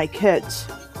disrespect my kids.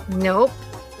 Nope.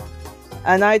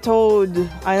 And I told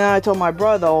my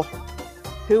brother,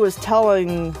 who was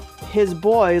telling his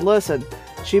boy, listen,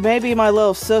 she may be my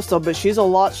little sister, but she's a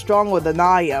lot stronger than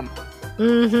I am.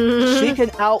 Mm-hmm. She can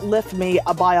outlift me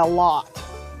by a lot.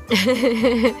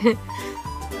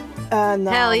 And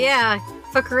hell yeah.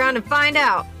 Fuck around and find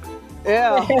out.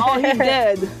 Yeah, all he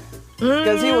did.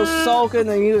 Because he was sulking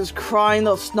and he was crying,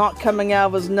 the snot coming out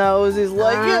of his nose. He's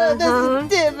like, yeah, this is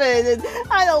David, and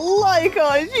I don't like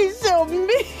her. She's so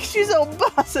mean. She's so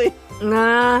bossy.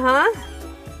 Uh-huh.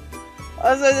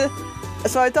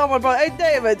 So I told my brother, hey,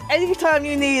 David, anytime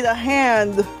you need a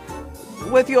hand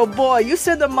with your boy, you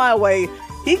send him my way.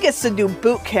 He gets to do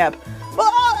boot camp. Well,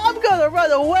 I'm gonna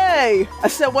run away. I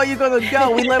said, where you gonna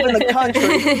go? We live in the country.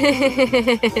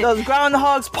 There's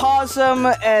groundhogs, possum,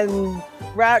 and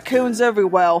raccoons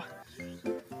everywhere.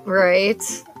 Right.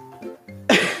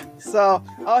 So,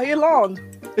 he learned.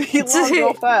 He learned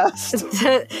real fast.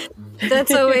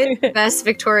 That's always the best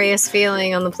victorious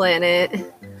feeling on the planet.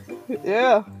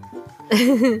 Yeah.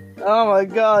 Oh my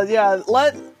god, yeah.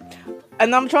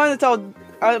 And I'm trying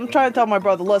to tell my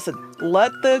brother, listen,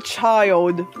 let the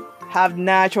child have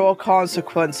natural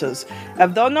consequences.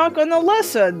 If they're not gonna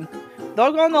listen,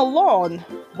 they're gonna learn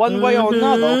one way or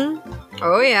another.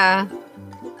 Oh yeah.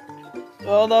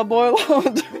 Well, the boy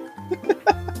learned.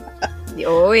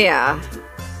 Oh yeah.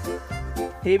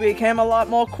 He became a lot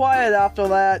more quiet after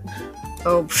that.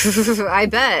 Oh, I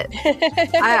bet.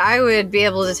 I would be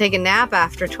able to take a nap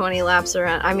after 20 laps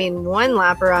around. I mean, 1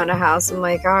 lap around a house. I'm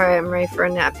like, all right, I'm ready for a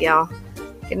nap, y'all.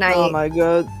 Good night. Oh my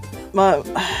god.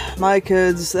 My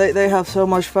kids, they have so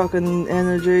much fucking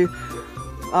energy.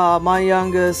 My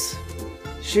youngest,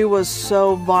 she was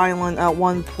so violent at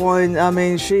one point. I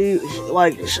mean, she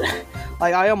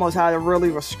I almost had to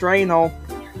really restrain her.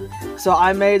 So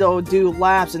I made her do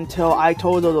laps until I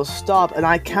told her to stop, and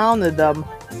I counted them.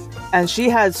 And she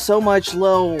had so much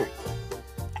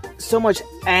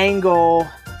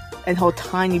anger in her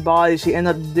tiny body. She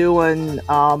ended up doing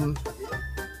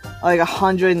like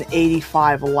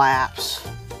 185 laps.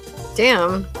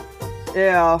 Damn.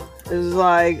 Yeah, it's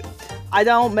like, I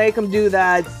don't make them do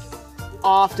that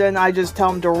often. I just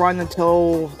tell them to run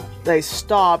until they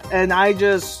stop. And I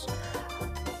just,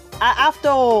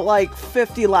 after like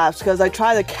 50 laps, because I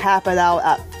try to cap it out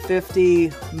at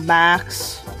 50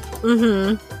 max.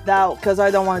 Because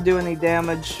I don't want to do any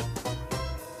damage.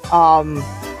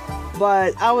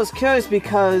 But I was curious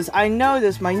because I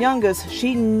noticed my youngest,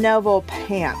 she never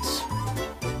pants.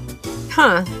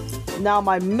 Huh. Now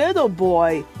my middle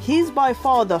boy, he's by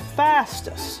far the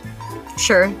fastest.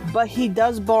 Sure. But he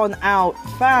does burn out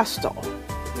faster.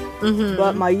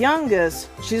 But my youngest,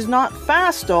 she's not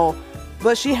faster,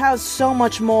 but she has so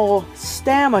much more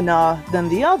stamina than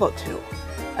the other two.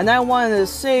 And I wanted to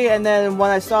see, and then when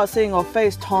I started seeing her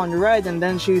face turn red, and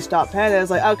then she stopped panting, I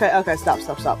was like, okay, stop.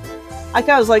 I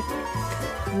kind of was like,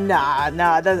 nah, I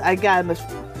gotta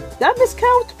did I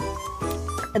miscount?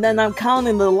 And then I'm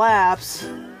counting the laps,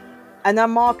 and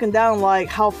I'm marking down like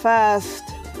how fast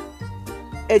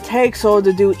it takes her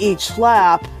to do each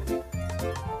lap.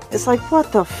 It's like,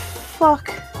 what the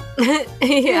fuck?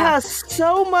 She has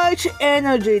so much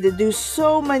energy to do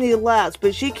so many laps,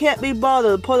 but she can't be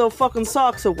bothered to put her fucking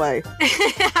socks away.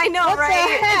 I know, what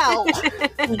right?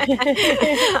 The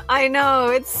hell? I know,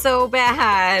 it's so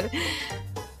bad.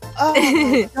 Oh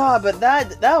my god, but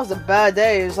that was a bad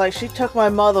day. It was like she took my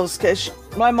mother's cause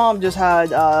my mom just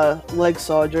had leg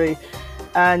surgery,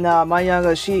 and my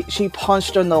younger she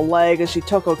punched her in the leg and she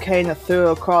took her cane and threw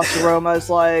her across the room. I was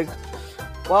like,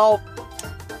 well,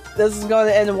 this is going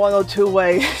to end in one or two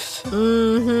ways.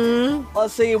 Mm-hmm.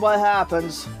 Let's see what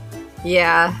happens.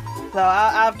 Yeah. So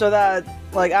after that,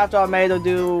 like after I made her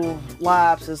do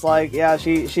laps, it's like, yeah,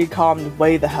 she calmed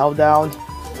way the hell down.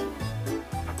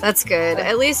 That's good.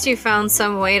 At least you found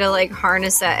some way to like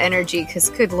harness that energy, because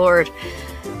good lord.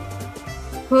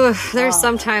 Whew, there's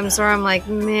some times where I'm like,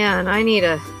 man, I need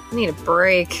a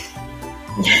break.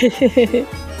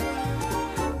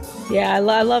 Yeah, I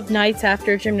love nights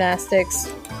after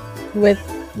gymnastics with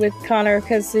Connor,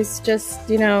 because it's just,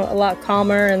 you know, a lot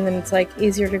calmer, and then it's like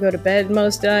easier to go to bed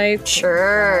most nights.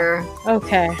 Sure.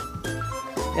 Okay.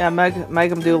 Yeah,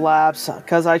 make him do laps,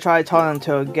 because I tried turning it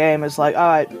into a game. It's like,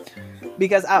 alright,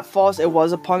 because at first it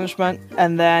was a punishment,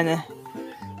 and then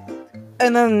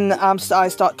I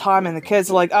start timing. The kids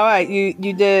are like, alright, you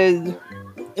did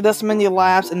this many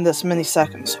laps in this many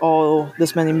seconds, or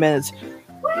this many minutes.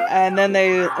 And then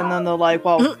they're like,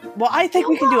 well, I think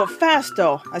we can do it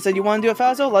faster. I said, you want to do it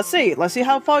faster? Let's see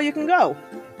how far you can go.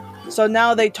 So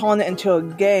now they turn it into a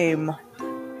game.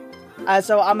 And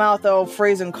so I'm out there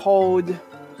freezing cold.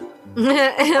 Of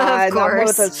and course. I'm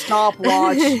with a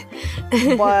stopwatch.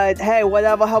 But hey,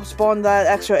 whatever helps burn that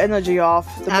extra energy off.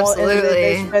 The more energy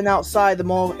they spend outside, the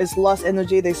more it's less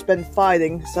energy they spend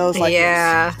fighting. So it's like,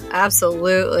 yeah,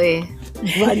 absolutely.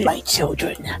 Run, my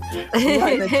children.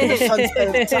 Run into the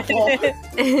sunset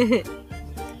of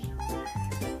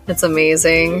That's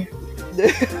amazing.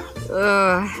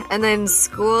 Ugh. And then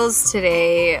schools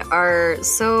today are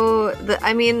so...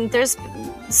 there's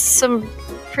some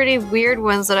pretty weird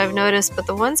ones that I've noticed, but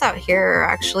the ones out here are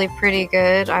actually pretty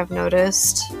good, I've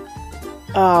noticed.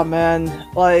 Oh, man.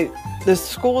 Like, the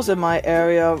schools in my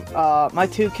area, my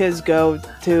two kids go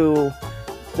to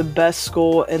the best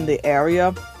school in the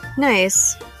area.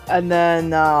 Nice. And then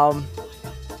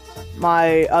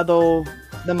my middle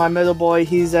boy,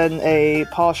 he's in a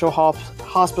partial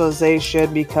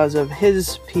hospitalization because of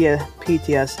his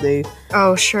PTSD.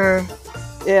 Oh, sure.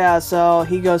 Yeah, so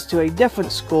he goes to a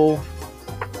different school.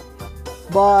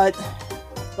 But,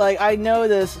 like, I know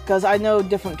this because I know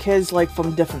different kids, like,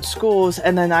 from different schools,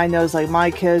 and then I know, like,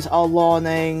 my kids are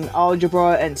learning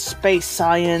algebra and space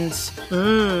science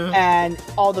and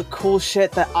all the cool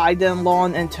shit that I didn't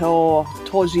learn until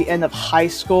towards the end of high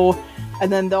school.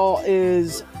 And then there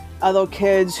is other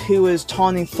kids who is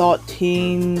turning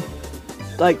 13,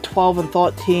 like 12 and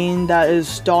 13, that is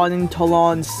starting to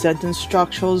learn sentence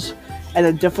structures at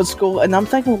a different school. And I'm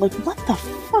thinking, like, what the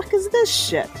fuck is this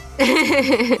shit?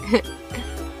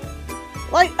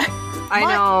 Like, I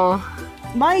know.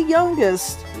 My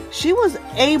youngest, she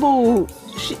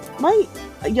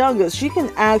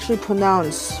can actually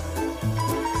pronounce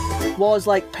was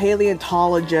like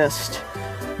paleontologist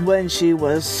when she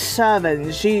was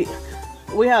 7.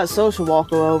 We had a social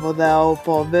worker over there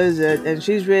for a visit, and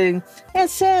she's reading, and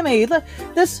Sammy, look,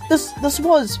 this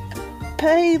was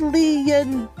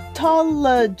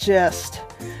paleontologist.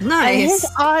 Nice. And his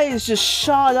eyes just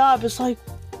shot up. It's like,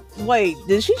 wait,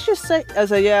 did she just say? I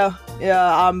said, yeah,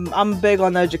 I'm big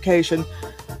on education.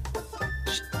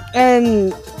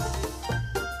 And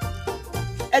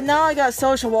now I got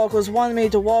social workers wanting me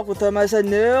to walk with them. I said,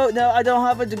 no, I don't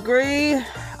have a degree.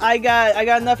 I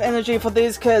got enough energy for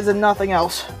these kids and nothing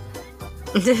else.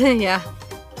 Yeah.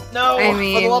 No, I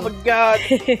mean, for the love of God.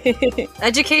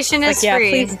 Education is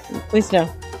free. Please no.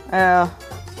 Yeah.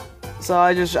 So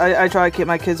I try to keep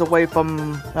my kids away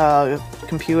from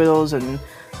computers, and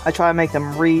I try to make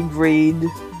them read,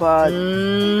 but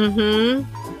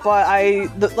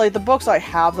but the books I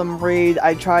have them read,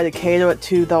 I try to cater it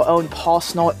to their own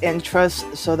personal interest,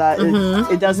 so that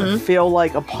it doesn't feel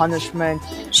like a punishment.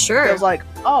 Sure. It feels like,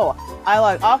 oh, I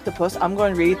like octopus, I'm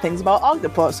going to read things about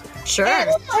octopus. Sure.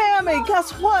 And Tammy,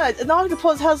 guess what? An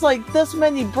octopus has like this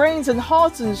many brains and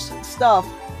hearts and stuff.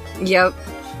 Yep.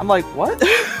 I'm like, what?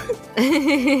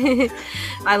 I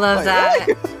love that.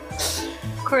 Really?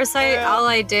 Of course, all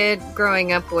I did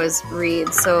growing up was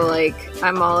read, so like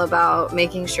I'm all about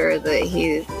making sure that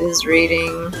he is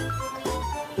reading.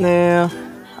 Yeah.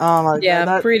 Oh my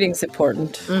God, reading's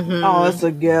important. Mm-hmm. Oh, it's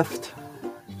a gift.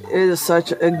 It is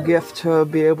such a gift to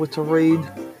be able to read.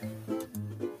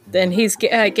 And he's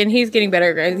getting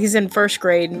better. He's in first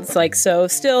grade. It's like, so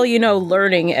still,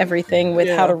 learning everything with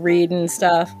how to read and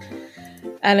stuff.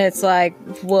 And it's like,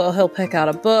 well, he'll pick out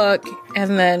a book,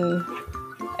 and then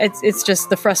it's just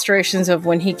the frustrations of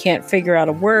when he can't figure out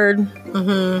a word.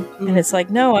 Mm-hmm. And it's like,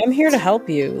 no, I'm here to help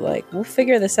you. Like, we'll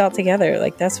figure this out together.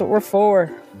 Like, that's what we're for.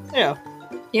 Yeah.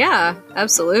 Yeah,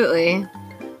 absolutely.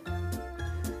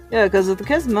 Yeah, because if the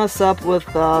kids mess up with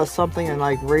something in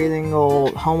like reading or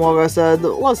homework, I said,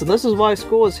 listen, this is why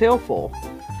school is here for.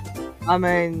 I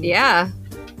mean, yeah,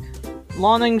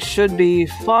 learning should be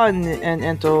fun and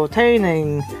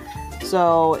entertaining.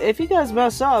 So if you guys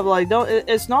mess up, like,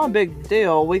 it's not a big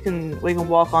deal. We can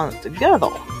walk on it together.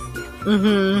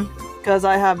 Mm-hmm. Because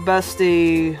I have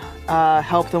Bestie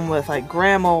help them with like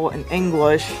grammar and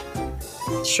English.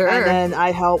 Sure. And then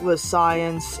I help with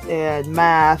science and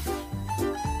math.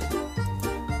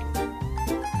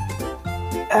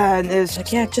 And it's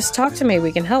like, yeah, just talk to me.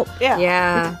 We can help. Yeah. We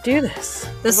Yeah. can do this.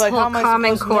 This Like, how whole am I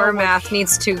Common supposed to know, Core like- math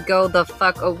needs to go the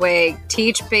fuck away.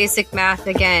 Teach basic math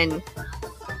again.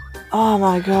 Oh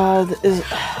my God!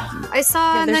 I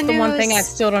saw in the There's news. the one thing I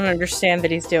still don't understand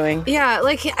that he's doing. Yeah,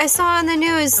 like I saw in the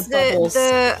news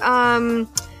The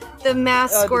the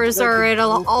math scores are at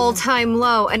an all-time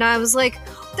low, and I was like,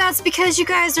 that's because you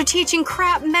guys are teaching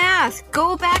crap math.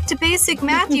 Go back to basic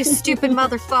math, you stupid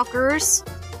motherfuckers.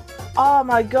 Oh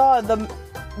my God!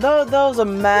 There was a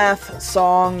math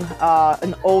song,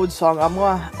 an old song.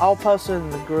 I'll post it in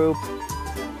the group.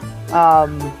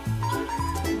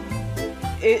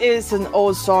 It is an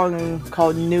old song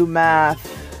called New Math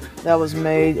that was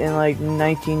made in like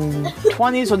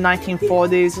 1920s or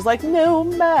 1940s. It's like new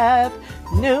math,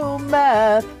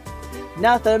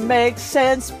 nothing makes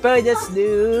sense, but it's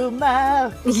new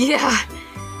math. Yeah.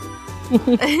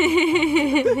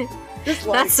 Just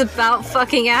like, That's about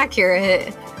fucking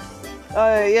accurate.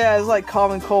 yeah, it's like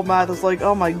Common Core math. It's like,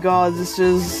 oh my God, this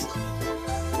is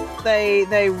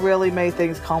they really made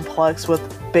things complex with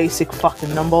basic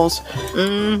fucking numbers.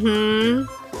 Mm-hmm.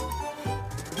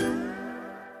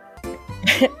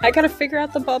 I gotta figure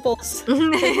out the bubbles.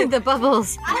 The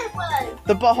bubbles.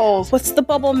 The buttholes. What's the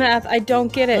bubble math? I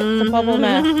don't get it. The bubble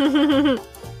math.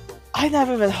 I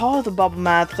never even heard of the bubble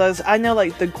math because I know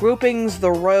like the groupings,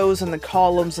 the rows, and the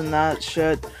columns and that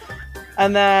shit.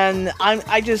 And then I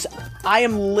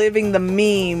am living the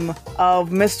meme of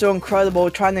Mr.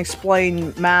 Incredible trying to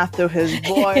explain math to his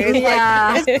boy. It's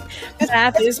Yeah. like,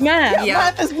 Math is math. Yeah.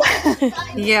 math is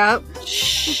math. Yep.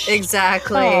 Shh.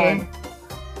 Exactly. Come on.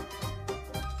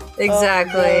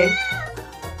 Exactly.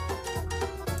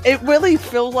 It really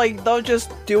feels like they're just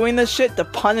doing this shit to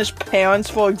punish parents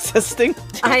for existing.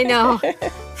 I know.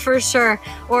 For sure.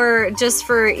 Or just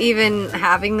for even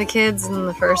having the kids in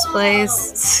the first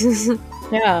place.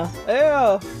 Yeah.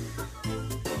 Yeah.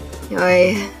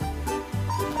 Oy.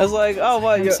 I was like, oh,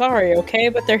 what? I'm sorry, okay,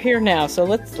 but they're here now, so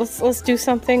let's do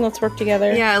something. Let's work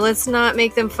together. Yeah, let's not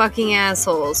make them fucking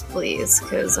assholes, please,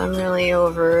 because I'm really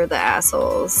over the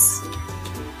assholes.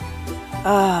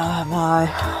 Ah, my.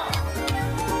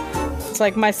 It's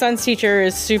like my son's teacher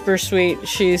is super sweet.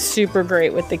 She's super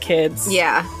great with the kids.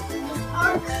 Yeah.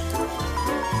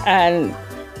 And,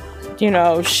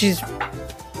 she's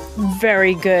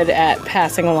very good at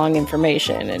passing along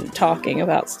information and talking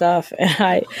about stuff. And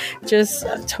I just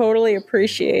totally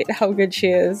appreciate how good she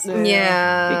is.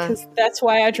 Yeah. Because that's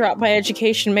why I dropped my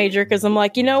education major, because I'm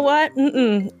like, you know what?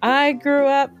 I grew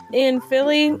up in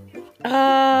Philly.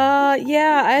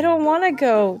 Yeah, I don't want to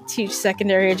go teach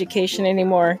secondary education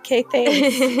anymore. Okay,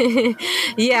 thanks.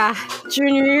 Yeah.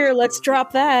 Junior year, let's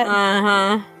drop that.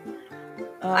 Uh-huh.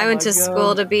 Oh I went my to God.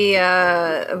 school to be,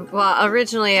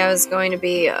 originally I was going to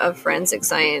be a forensic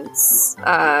science,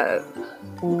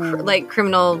 like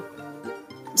criminal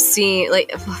scene,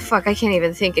 like, fuck, I can't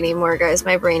even think anymore, guys.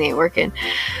 My brain ain't working.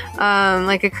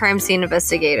 Like a crime scene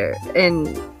investigator.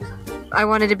 And I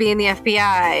wanted to be in the FBI,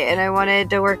 and I wanted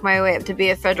to work my way up to be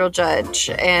a federal judge,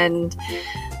 and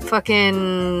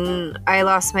fucking I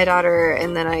lost my daughter,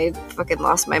 and then I fucking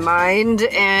lost my mind,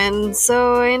 and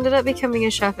so I ended up becoming a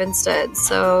chef instead.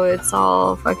 So it's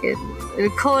all fucking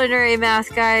culinary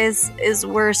math, guys, is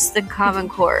worse than Common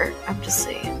Core. I'm just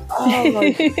saying. Oh,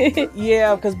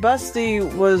 yeah, because Bestie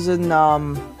was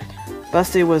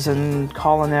in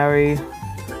culinary,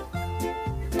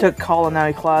 took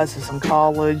culinary classes in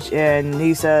college, and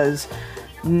he says,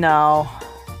 no,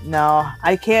 no,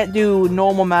 I can't do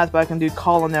normal math, but I can do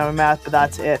culinary math, but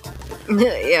that's it.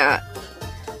 Yeah.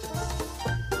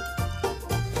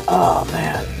 Oh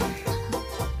man.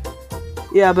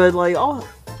 Yeah, but like,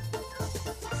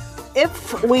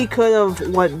 if we could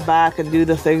have went back and do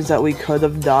the things that we could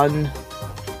have done,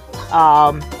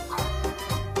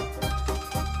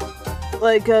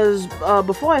 like, cause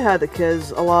before I had the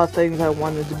kids, a lot of things I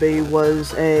wanted to be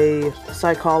was a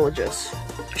psychologist.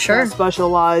 Sure. That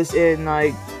specialized in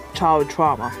like child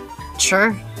trauma.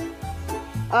 Sure.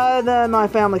 Then my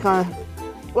family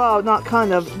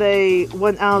they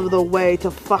went out of the way to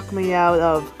fuck me out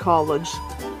of college.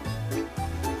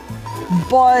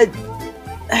 But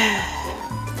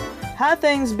had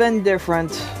things been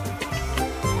different,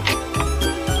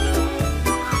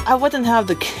 I wouldn't have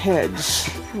the kids.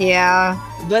 Yeah.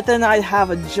 But then I'd have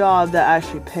a job that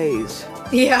actually pays.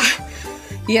 Yeah.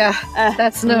 Yeah.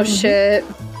 That's no shit.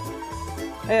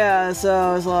 Yeah, so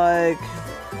I was like,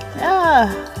 yeah,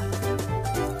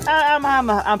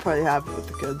 I'm pretty happy with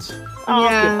the kids.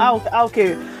 I'll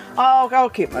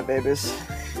keep my babies.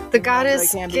 The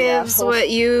goddess gives what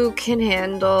you can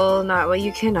handle, not what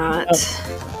you cannot.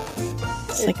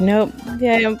 It's like, nope.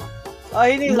 Yeah,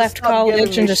 he left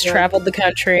college and just traveled the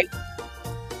country.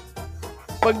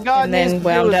 But God and then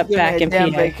wound up back in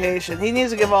PA. Vacation. He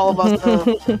needs to give all of us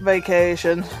a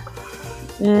vacation.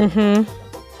 Mm-hmm.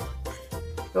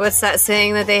 What's that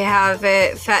saying that they have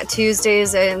at Fat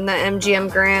Tuesdays and the MGM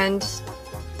Grand?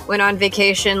 Went on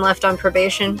vacation, left on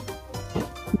probation.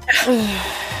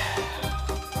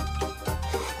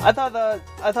 I thought that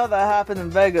happened in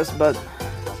Vegas, but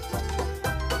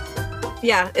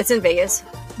yeah, it's in Vegas.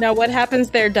 No, what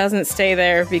happens there doesn't stay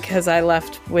there because I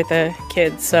left with a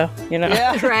kid, so you know.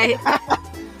 Yeah, right.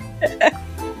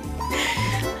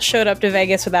 Showed up to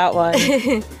Vegas without one,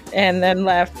 and then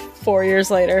left 4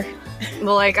 years later.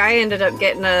 Well, like, I ended up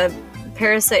getting a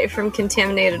parasite from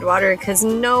contaminated water because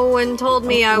no one told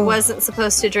me I wasn't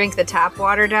supposed to drink the tap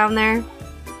water down there.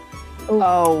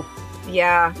 Oh.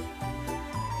 Yeah.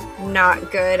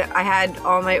 Not good. I had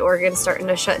all my organs starting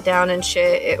to shut down and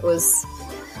shit. It was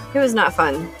not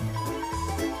fun.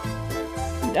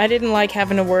 I didn't like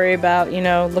having to worry about,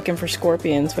 looking for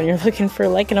scorpions when you're looking for,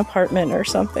 like, an apartment or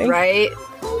something. Right?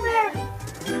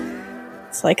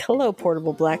 It's like, hello,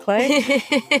 portable blacklight.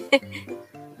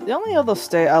 The only other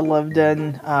state I lived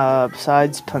in,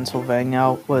 besides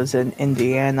Pennsylvania, was in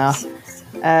Indiana.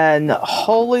 And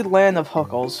holy land of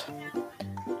hookers.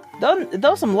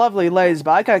 Those some lovely ladies,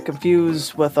 but I got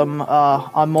confused with them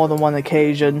on more than one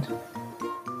occasion.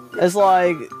 It's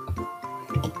like,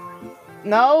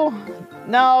 no.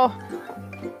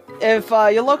 If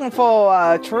you're looking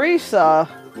for Teresa,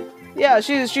 yeah,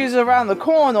 she's around the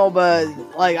corner, but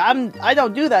like I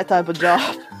don't do that type of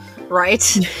job. Right.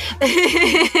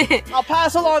 I'll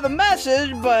pass along the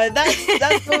message, but that's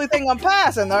the only thing I'm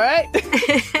passing. All right.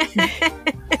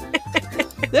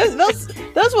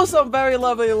 This was some very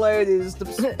lovely ladies.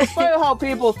 Despite how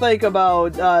people think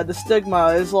about the stigma,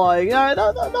 is like,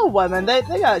 no women. They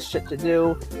got shit to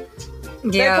do.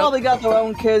 Yeah. They probably got their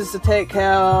own kids to take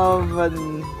care of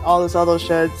and all this other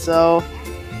shit. So,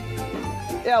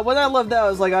 yeah, when I lived there, I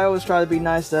was like, I always try to be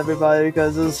nice to everybody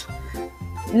because there's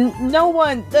no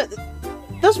one.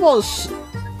 This was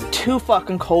too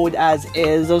fucking cold as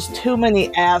is. There's too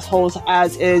many assholes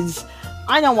as is.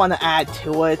 I don't want to add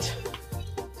to it.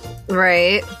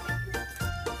 Right.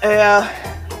 Yeah.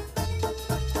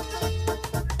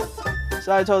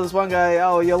 So I told this one guy,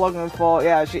 "Oh, you're looking for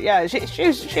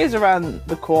she's around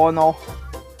the corner."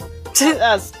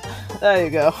 There you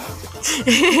go.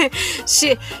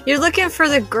 You're looking for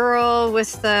the girl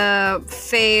with the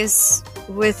face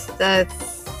with the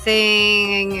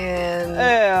thing and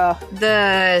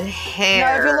the hair.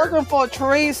 Now, if you're looking for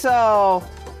Teresa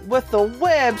with the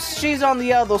whips, she's on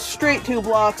the other street 2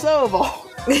 blocks over.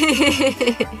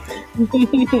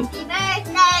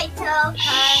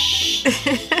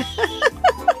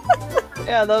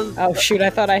 Yeah, those. Oh shoot!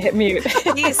 I thought I hit mute.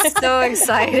 He's so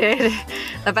excited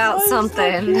about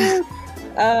something.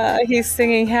 So he's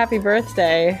singing "Happy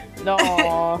Birthday." No.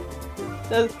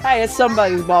 Hey, it's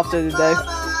somebody's birthday today.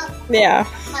 Yeah.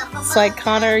 It's like,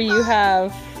 Connor, you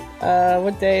have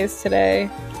what day is today?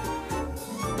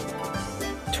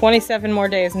 27 more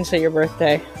days until your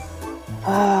birthday.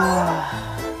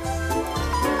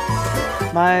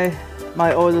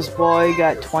 My oldest boy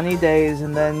got 20 days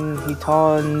and then he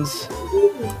turns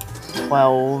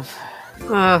 12.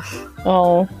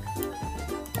 Oh.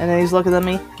 And then he's looking at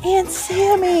me, Aunt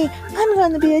Sammy, I'm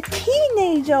gonna be a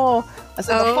teenager. I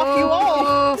said, the fuck you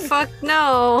are. Oh, fuck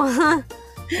no.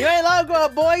 You ain't allowed to grow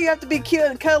up, boy. You have to be cute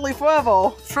and cuddly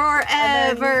forever.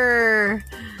 Forever.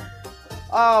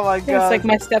 Oh my It's god. like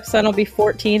my stepson will be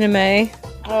 14 in May.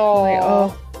 Oh. Like,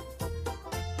 oh.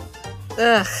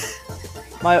 Ugh.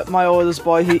 My oldest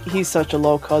boy, he's such a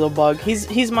low cuddle bug.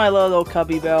 He's my little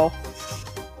cubby bell.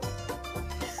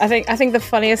 I think the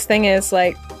funniest thing is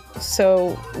like,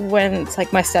 so when it's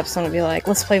like my stepson will be like,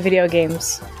 let's play video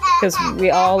games, because we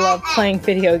all love playing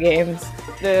video games.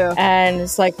 Yeah. And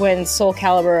it's like when Soul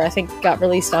Calibur, I think, got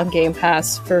released on Game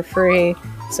Pass for free.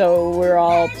 So we're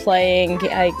all playing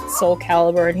like Soul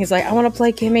Calibur, and he's like, I want to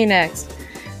play Kimmie next.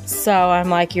 So I'm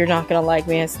like, you're not gonna like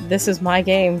me. This is my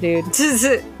game, dude.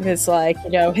 It's like,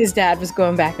 you know, his dad was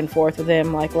going back and forth with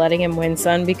him, like letting him win,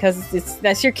 son, because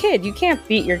that's your kid. You can't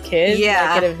beat your kid.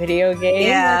 Yeah. Like, at a video game.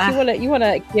 Yeah. Like, you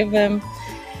wanna give him.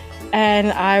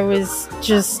 And I was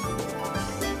just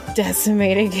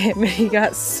decimating him, and he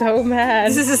got so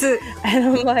mad. And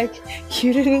I'm like,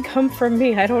 you didn't come from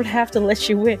me. I don't have to let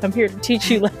you win. I'm here to teach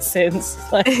you lessons.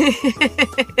 Like,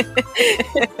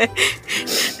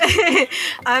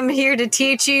 I'm here to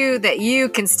teach you that you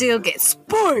can still get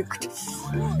spanked.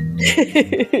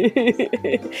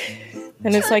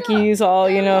 and it's like you use all,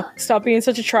 you know, stop being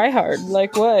such a tryhard.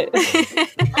 Like, what?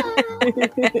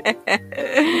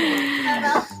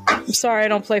 I'm sorry I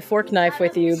don't play fork knife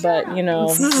with you, but, you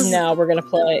know, now we're gonna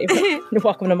play.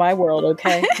 Welcome to my world,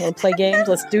 okay? Wanna play games?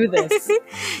 Let's do this.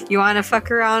 You wanna fuck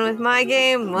around with my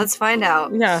game? Let's find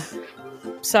out. Yeah.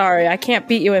 Sorry, I can't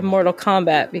beat you in Mortal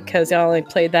Kombat because I only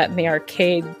played that in the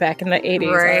arcade back in the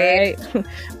 80s, Right. alright?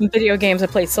 Video games, I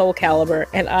play Soul Calibur,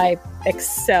 and I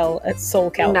excel at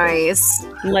Soul Calibur. Nice.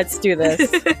 Let's do this.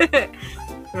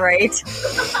 Right.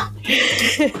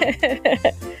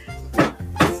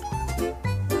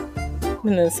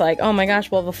 And it's like, oh my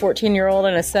gosh, we'll have a 14-year-old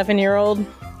and a 7-year-old.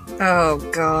 Oh,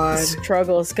 God. The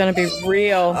struggle is going to be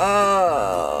real.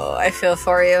 Oh, I feel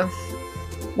for you.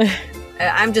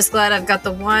 I'm just glad I've got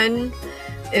the one.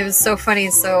 It was so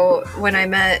funny. So when I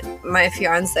met my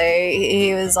fiance,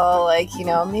 he was all like, you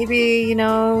know, maybe, you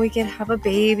know, we could have a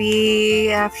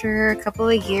baby after a couple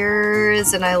of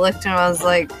years. And I looked and I was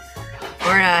like,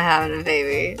 we're not having a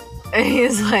baby. And he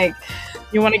was like,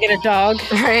 You want to get a dog?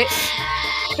 right?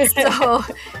 So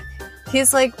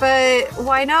he's like, but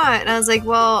why not? And I was like,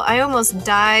 well, I almost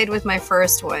died with my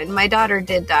first one. My daughter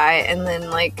did die, and then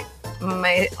like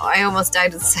I almost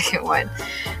died with the second one.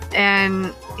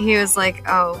 And he was like,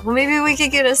 oh, well, maybe we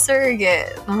could get a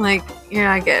surrogate. I'm like, you're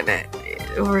not getting it.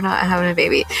 We're not having a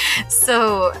baby.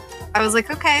 So I was like,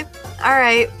 okay, all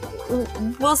right.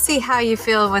 We'll see how you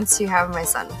feel once you have my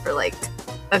son for like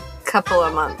a couple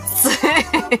of months.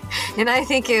 And I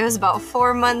think it was about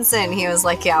 4 months in, he was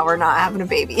like, yeah, we're not having a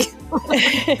baby.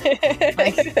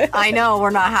 Like, I know we're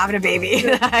not having a baby.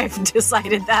 I've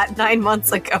decided that 9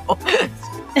 months ago.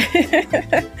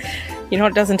 You know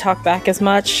what doesn't talk back as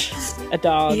much? A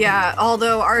dog. Yeah,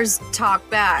 although ours talk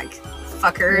back.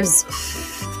 Fuckers.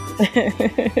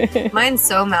 Mine's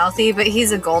so mouthy, but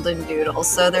he's a golden doodle,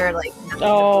 so they're like,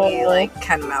 like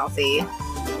kind of mouthy.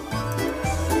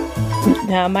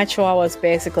 Yeah, my Chihuahua's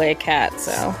basically a cat,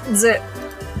 so.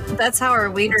 That's how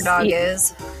our wiener dog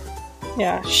is.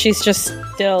 Yeah, she's just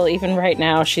still, even right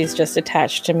now, she's just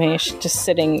attached to me. She's just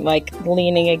sitting, like,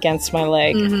 leaning against my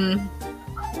leg. Mm-hmm.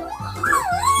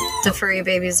 The furry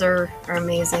babies are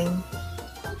amazing.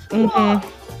 Mm-hmm.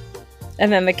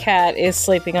 And then the cat is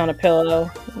sleeping on a pillow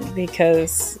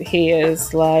because he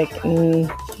is like,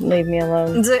 leave me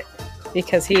alone.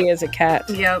 Because he is a cat.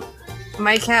 Yep.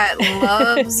 My cat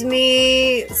loves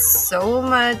me so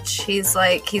much. He's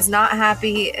like, he's not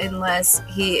happy unless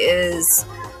he is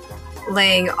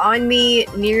laying on me,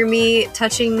 near me,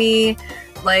 touching me.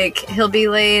 Like, he'll be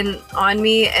laying on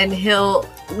me and he'll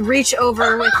reach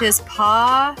over with his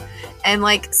paw and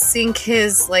like sink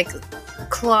his like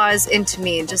claws into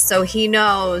me just so he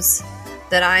knows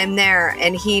that I'm there,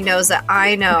 and he knows that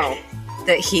I know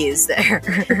that he's there.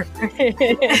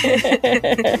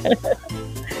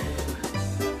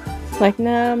 Like,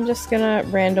 no, I'm just gonna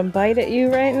random bite at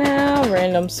you right now,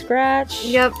 random scratch.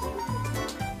 Yep.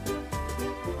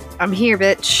 I'm here,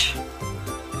 bitch.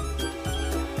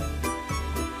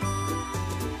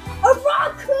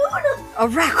 A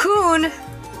raccoon?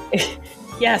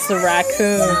 Yes, a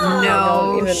raccoon.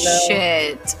 No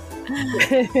shit.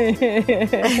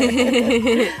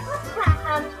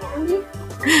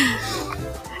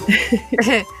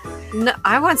 No,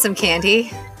 I want some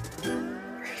candy.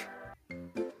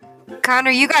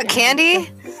 Connor, you got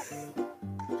candy?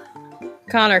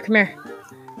 Connor, come here.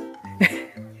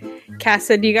 Cass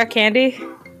said, you got candy?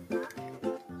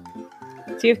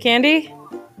 Do you have candy?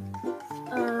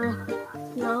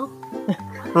 No.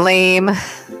 Lame.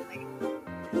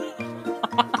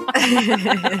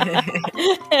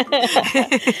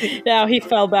 Now he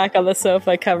fell back on the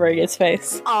sofa, covering his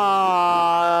face.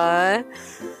 Aww.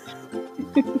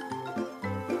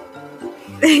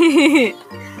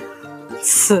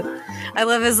 I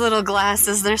love his little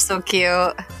glasses. They're so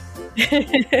cute.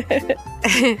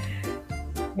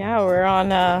 Yeah, we're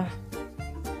on, I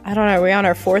don't know, we're on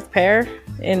our 4th pair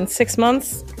in 6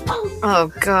 months.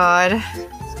 Oh, God.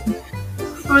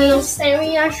 Are you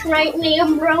serious right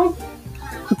now, bro?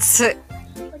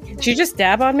 Did you just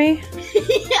dab on me?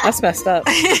 Yeah. That's messed up.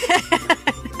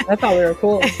 I thought we were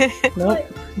cool. Nope.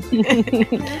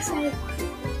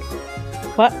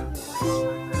 What?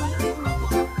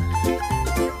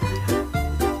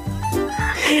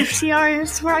 Are you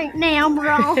serious right now,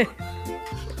 bro?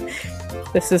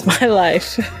 This is my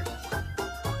life.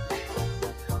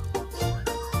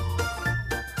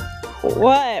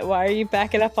 What? Why are you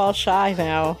backing up all shy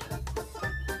now?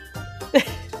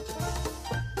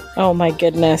 Oh my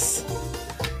goodness.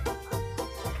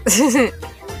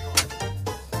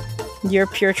 You're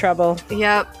pure trouble.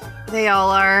 Yep, they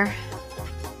all are.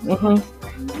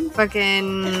 Mm-hmm.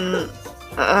 Fucking...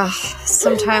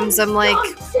 sometimes I'm like,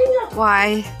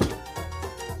 why?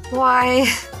 Why?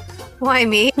 Why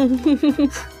me?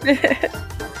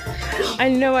 I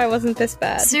know I wasn't this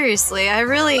bad. Seriously, I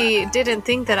really didn't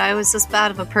think that I was this bad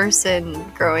of a person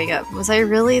growing up. Was I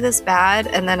really this bad?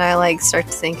 And then I like start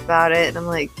to think about it and I'm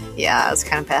like, yeah, I was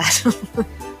kind of bad.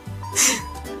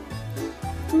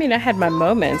 I mean, I had my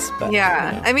moments, but...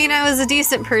 Yeah. You know. I mean, I was a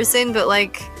decent person, but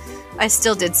like, I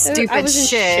still did stupid I was in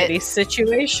shit. shitty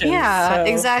situations. Yeah, so.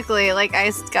 Exactly. Like,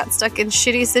 I got stuck in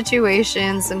shitty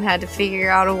situations and had to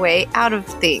figure out a way out of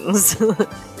things.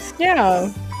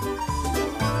 Yeah.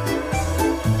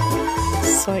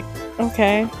 It's like,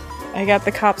 okay, I got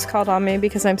the cops called on me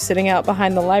because I'm sitting out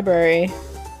behind the library.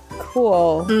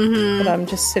 Cool. Mm-hmm. But I'm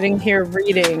just sitting here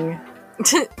reading.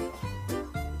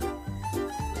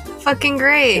 Fucking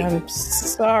great. I'm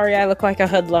sorry I look like a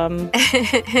hoodlum.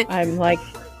 I'm like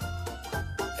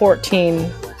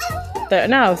 14.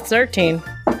 No, 13.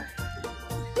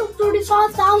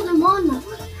 35,001.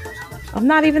 I'm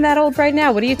not even that old right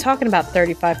now. What are you talking about,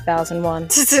 35,001?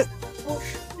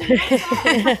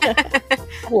 I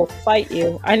will fight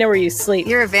you. I know where you sleep.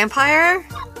 You're a vampire?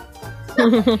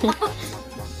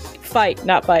 Fight,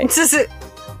 not bite.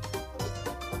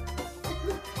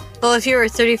 Well, if you were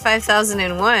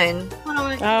 35,001.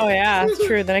 Oh, yeah, that's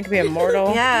true. Then I could be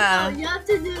immortal. Yeah. You have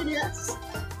to do this.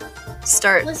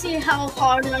 Start. Let's see how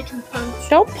hard I can punch.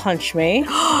 Don't punch me.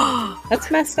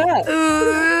 That's messed up.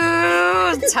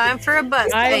 Ooh, time for a butt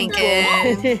spanking.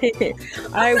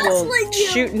 I will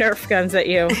shoot Nerf guns at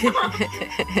you.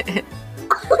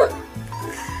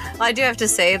 Well, I do have to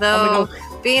say, though,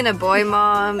 being a boy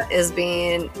mom is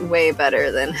being way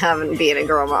better than being a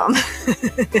girl mom.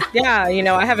 Yeah, you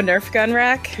know, I have a Nerf gun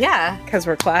rack. Yeah. Because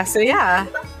we're classy. Yeah.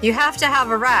 You have to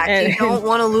have a rack. You don't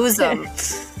want to lose them.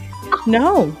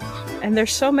 No. And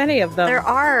there's so many of them. There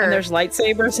are. And there's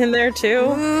lightsabers in there,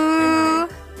 too. Ooh.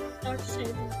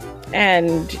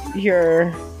 And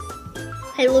your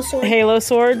Halo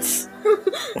swords.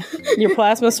 Your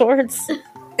plasma swords.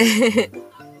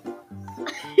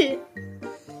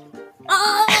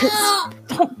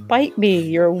 Don't bite me.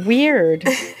 You're weird.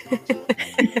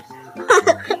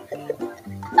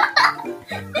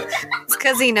 It's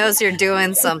because he knows you're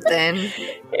doing something.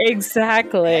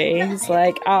 Exactly. He's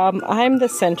like, I'm the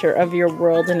center of your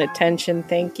world and attention,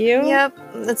 thank you. Yep.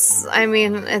 It's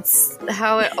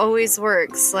how it always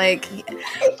works. Like,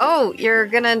 oh, you're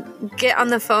gonna get on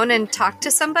the phone and talk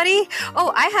to somebody?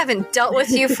 Oh, I haven't dealt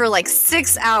with you for like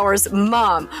 6 hours.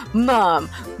 Mom. You're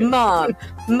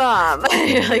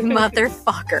like,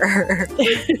 motherfucker.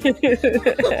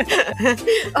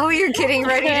 Oh, you're getting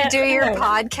ready to do your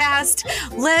podcast?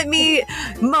 Let me,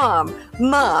 Mom.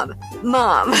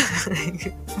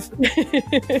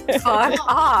 Fuck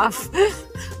off.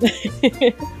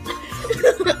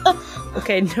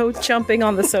 Okay, no jumping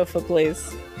on the sofa,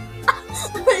 please.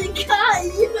 Oh my god.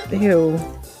 Ew.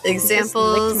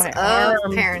 Examples my of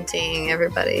arm. parenting,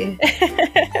 everybody.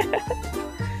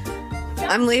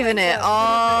 I'm leaving it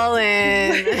all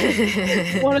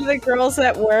in. One of the girls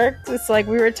at work, it's like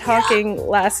we were talking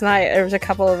last night, there was a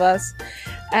couple of us,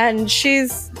 and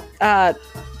she's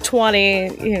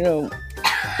 20, you know,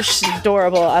 she's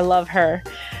adorable, I love her.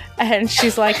 And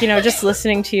she's like, you know, just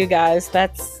listening to you guys,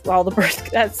 that's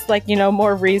like, you know,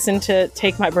 more reason to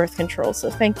take my birth control, so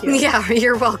thank you. Yeah,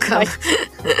 you're welcome.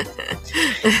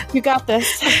 You got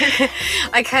this.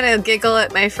 I kind of giggle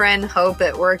at my friend Hope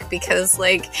at work because,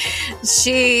 like,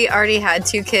 she already had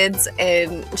 2 kids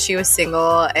and she was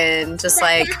single and just,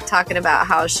 like, talking about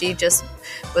how she just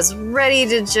was ready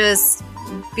to just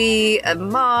be a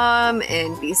mom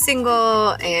and be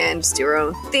single and just do her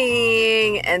own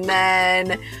thing. And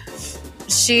then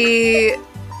she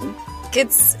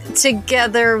gets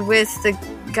together with the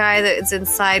guy that's in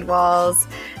Sidewalls,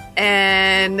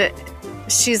 and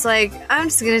she's like, I'm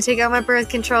just gonna take out my birth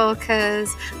control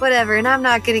because whatever, and I'm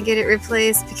not gonna get it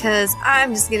replaced because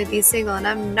I'm just gonna be single and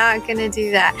I'm not gonna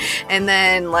do that. And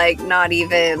then like not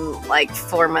even like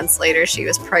 4 months later she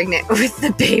was pregnant with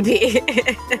the baby.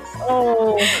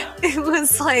 Oh, It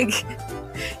was like,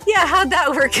 yeah, how'd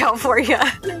that work out for you?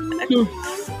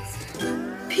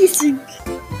 Piece of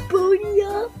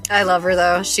booyah. I love her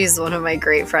though. She's one of my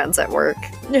great friends at work.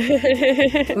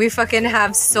 We fucking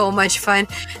have so much fun.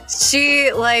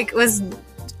 She like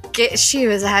she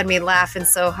had me laughing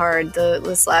so hard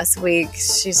this last week.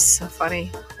 She's so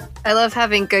funny. I love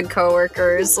having good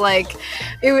coworkers. Like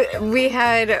we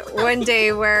had one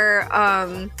day where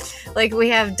like we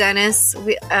have Dennis.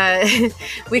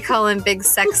 We call him Big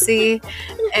Sexy,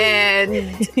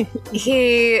 and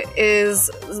he is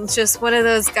just one of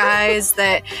those guys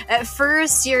that at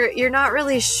first you're not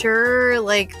really sure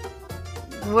like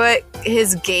what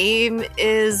his game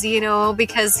is, you know,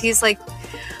 because he's like,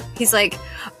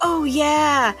 oh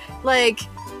yeah, like,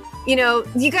 you know,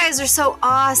 you guys are so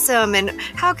awesome, and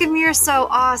how come you're so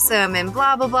awesome, and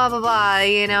blah blah blah blah blah,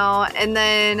 you know. And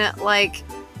then like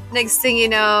next thing you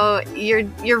know,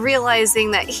 you're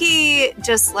realizing that he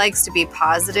just likes to be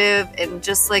positive and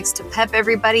just likes to pep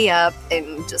everybody up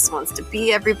and just wants to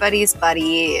be everybody's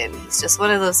buddy, and he's just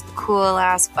one of those cool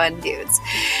ass fun dudes.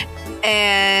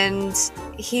 And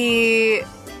he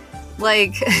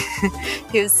like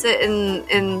he was sitting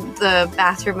in the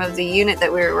bathroom of the unit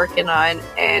that we were working on,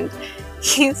 and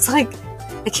he's like,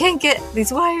 I can't get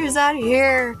these wires out of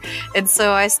here. And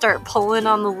so I start pulling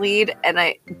on the lead, and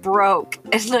I broke,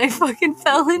 and I fucking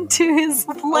fell into his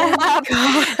lap.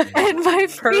 And my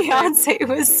fiance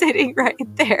was sitting right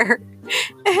there.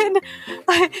 And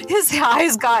his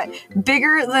eyes got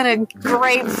bigger than a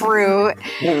grapefruit.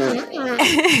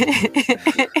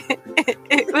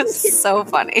 It was so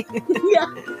funny.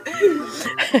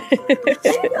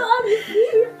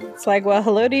 It's like, well,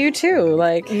 hello to you too.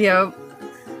 Like, Yep.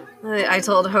 I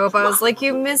told Hope, I was like,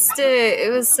 you missed it.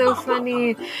 It was so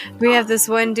funny. We have this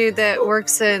one dude that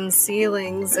works in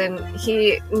ceilings, and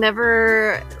he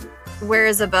never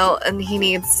wears a belt, and he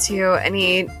needs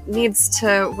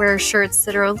to wear shirts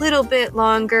that are a little bit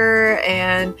longer.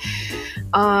 And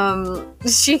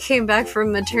she came back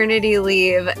from maternity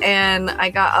leave, and I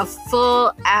got a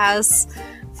full ass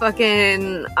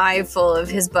fucking eyeful of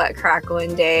his butt crack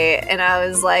one day, and I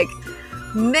was like,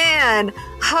 man,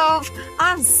 Hope,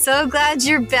 I'm so glad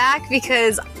you're back,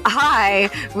 because I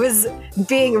was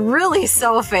being really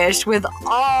selfish with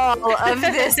all of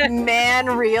this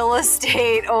man real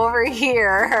estate over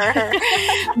here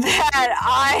that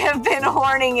I have been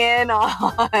horning in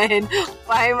on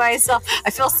by myself. I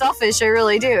feel selfish, I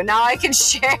really do. Now I can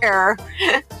share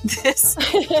this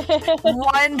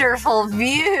wonderful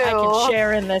view. I can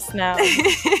share in this now.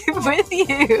 With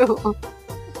you.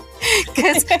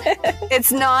 Because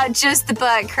it's not just the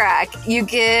butt crack. You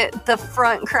get the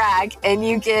front crack, and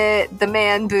you get the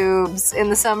man boobs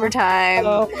in the summertime.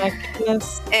 Oh my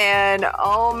goodness. And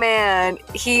oh man,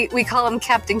 we call him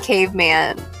Captain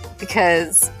Caveman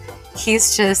because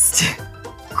he's just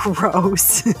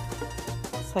gross.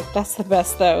 It's like, that's the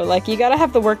best though. Like, you gotta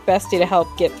have the work bestie to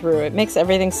help get through. It makes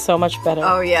everything so much better.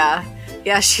 Oh yeah.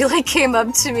 Yeah, she like came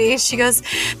up to me. She goes,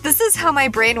 this is how my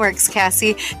brain works,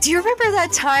 Cassie. Do you remember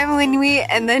that time when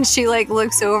and then she like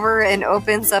looks over and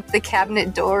opens up the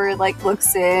cabinet door, like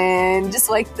looks in,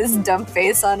 just like this dumb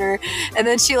face on her. And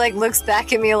then she like looks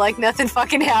back at me like nothing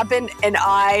fucking happened, and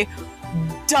I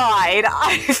died.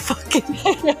 I fucking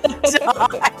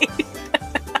died.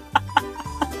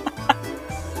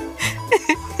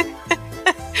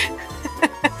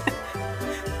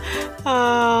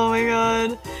 Oh my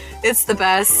god. It's the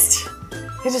best.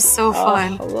 It is so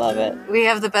fun. I love it. We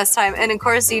have the best time. And of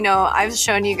course, you know, I've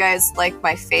shown you guys like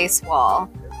my face wall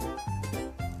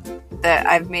that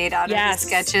I've made out of the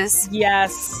sketches.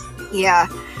 Yes. Yeah.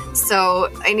 So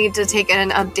I need to take an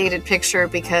updated picture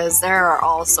because there are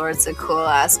all sorts of cool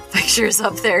ass pictures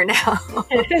up there now.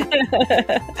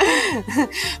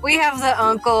 We have the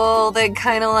uncle that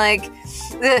kind of like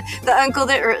the uncle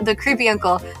the creepy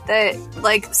uncle that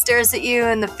like stares at you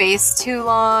in the face too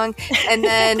long and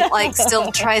then like still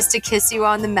tries to kiss you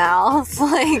on the mouth.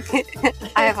 Like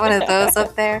I have one of those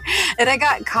up there. And I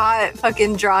got caught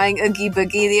fucking drawing Oogie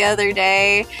Boogie the other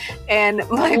day, and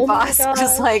my boss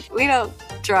was like, we don't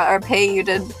draw or pay you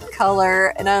to color,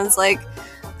 and I was like,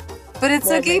 but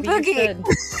it's Oogie Boogie.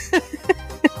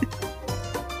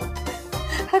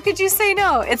 How could you say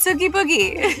no? It's Oogie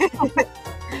Boogie.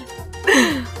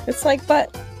 It's like,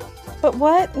 but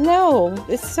what? No,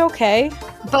 it's okay.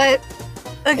 But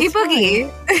Oogie Boogie.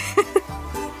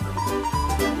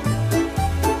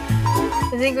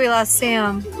 I think we lost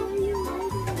Sam.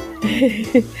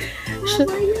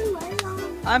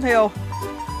 I'm here.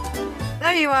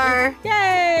 There you are.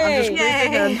 Yay! I'm just Yay.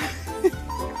 breathing in.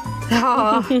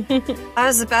 Oh, I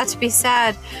was about to be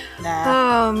sad.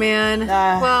 Nah. Oh man.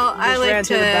 Nah, Well, I just ran like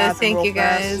to the to bathroom thank real you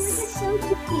guys.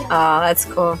 Oh, that's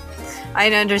cool. I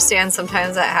understand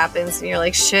sometimes that happens and you're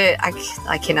like, shit,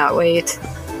 I cannot wait.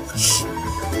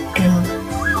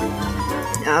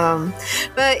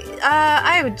 But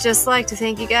I would just like to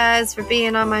thank you guys for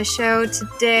being on my show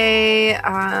today.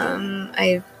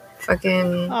 I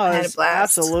fucking had a blast.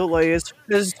 Absolutely. It's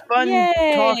fun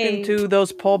Yay. talking to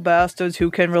those poor bastards who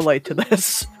can relate to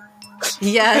this.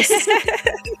 Yes.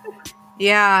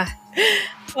 Yeah.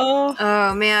 Oh, Oh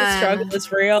the man. struggle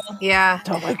is real. Yeah.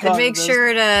 Oh my And god. make it is.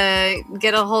 sure to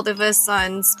get a hold of us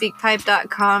on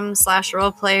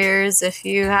speakpipe.com/roleplayers if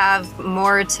you have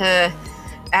more to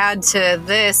add to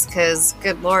this, because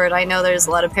good lord, I know there's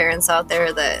a lot of parents out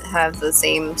there that have the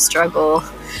same struggle.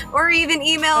 Or even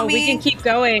email me. We can keep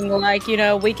going. Like, you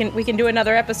know, we can do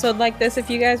another episode like this if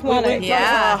you guys want We it. Yeah, talk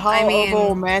about how I mean-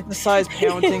 over-romanticized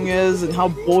parenting is and how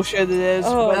bullshit it is,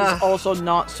 Oh. but it's also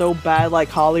not so bad like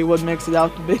Hollywood makes it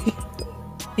out to be.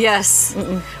 Yes.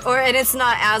 And it's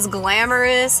not as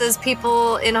glamorous as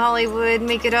people in Hollywood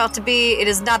make it out to be. It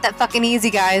is not that fucking easy,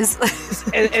 guys.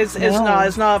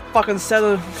 It's not fucking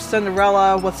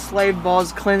Cinderella with slave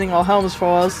balls cleaning our homes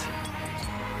for us.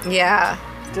 Yeah.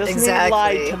 Disney Exactly.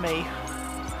 lied to me.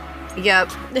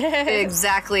 Yep.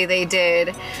 Exactly, they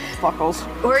did. Fuckles.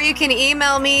 Or you can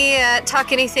email me at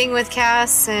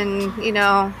talkanythingwithcass and, you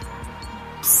know,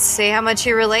 say how much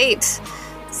you relate.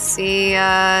 Say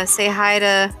hi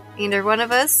to either one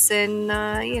of us and,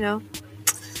 you know,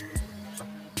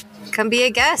 come be a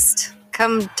guest.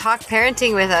 Come talk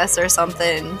parenting with us or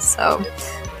something. So,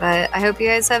 but I hope you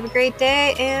guys have a great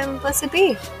day and blessed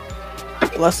be.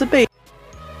 Blessed be.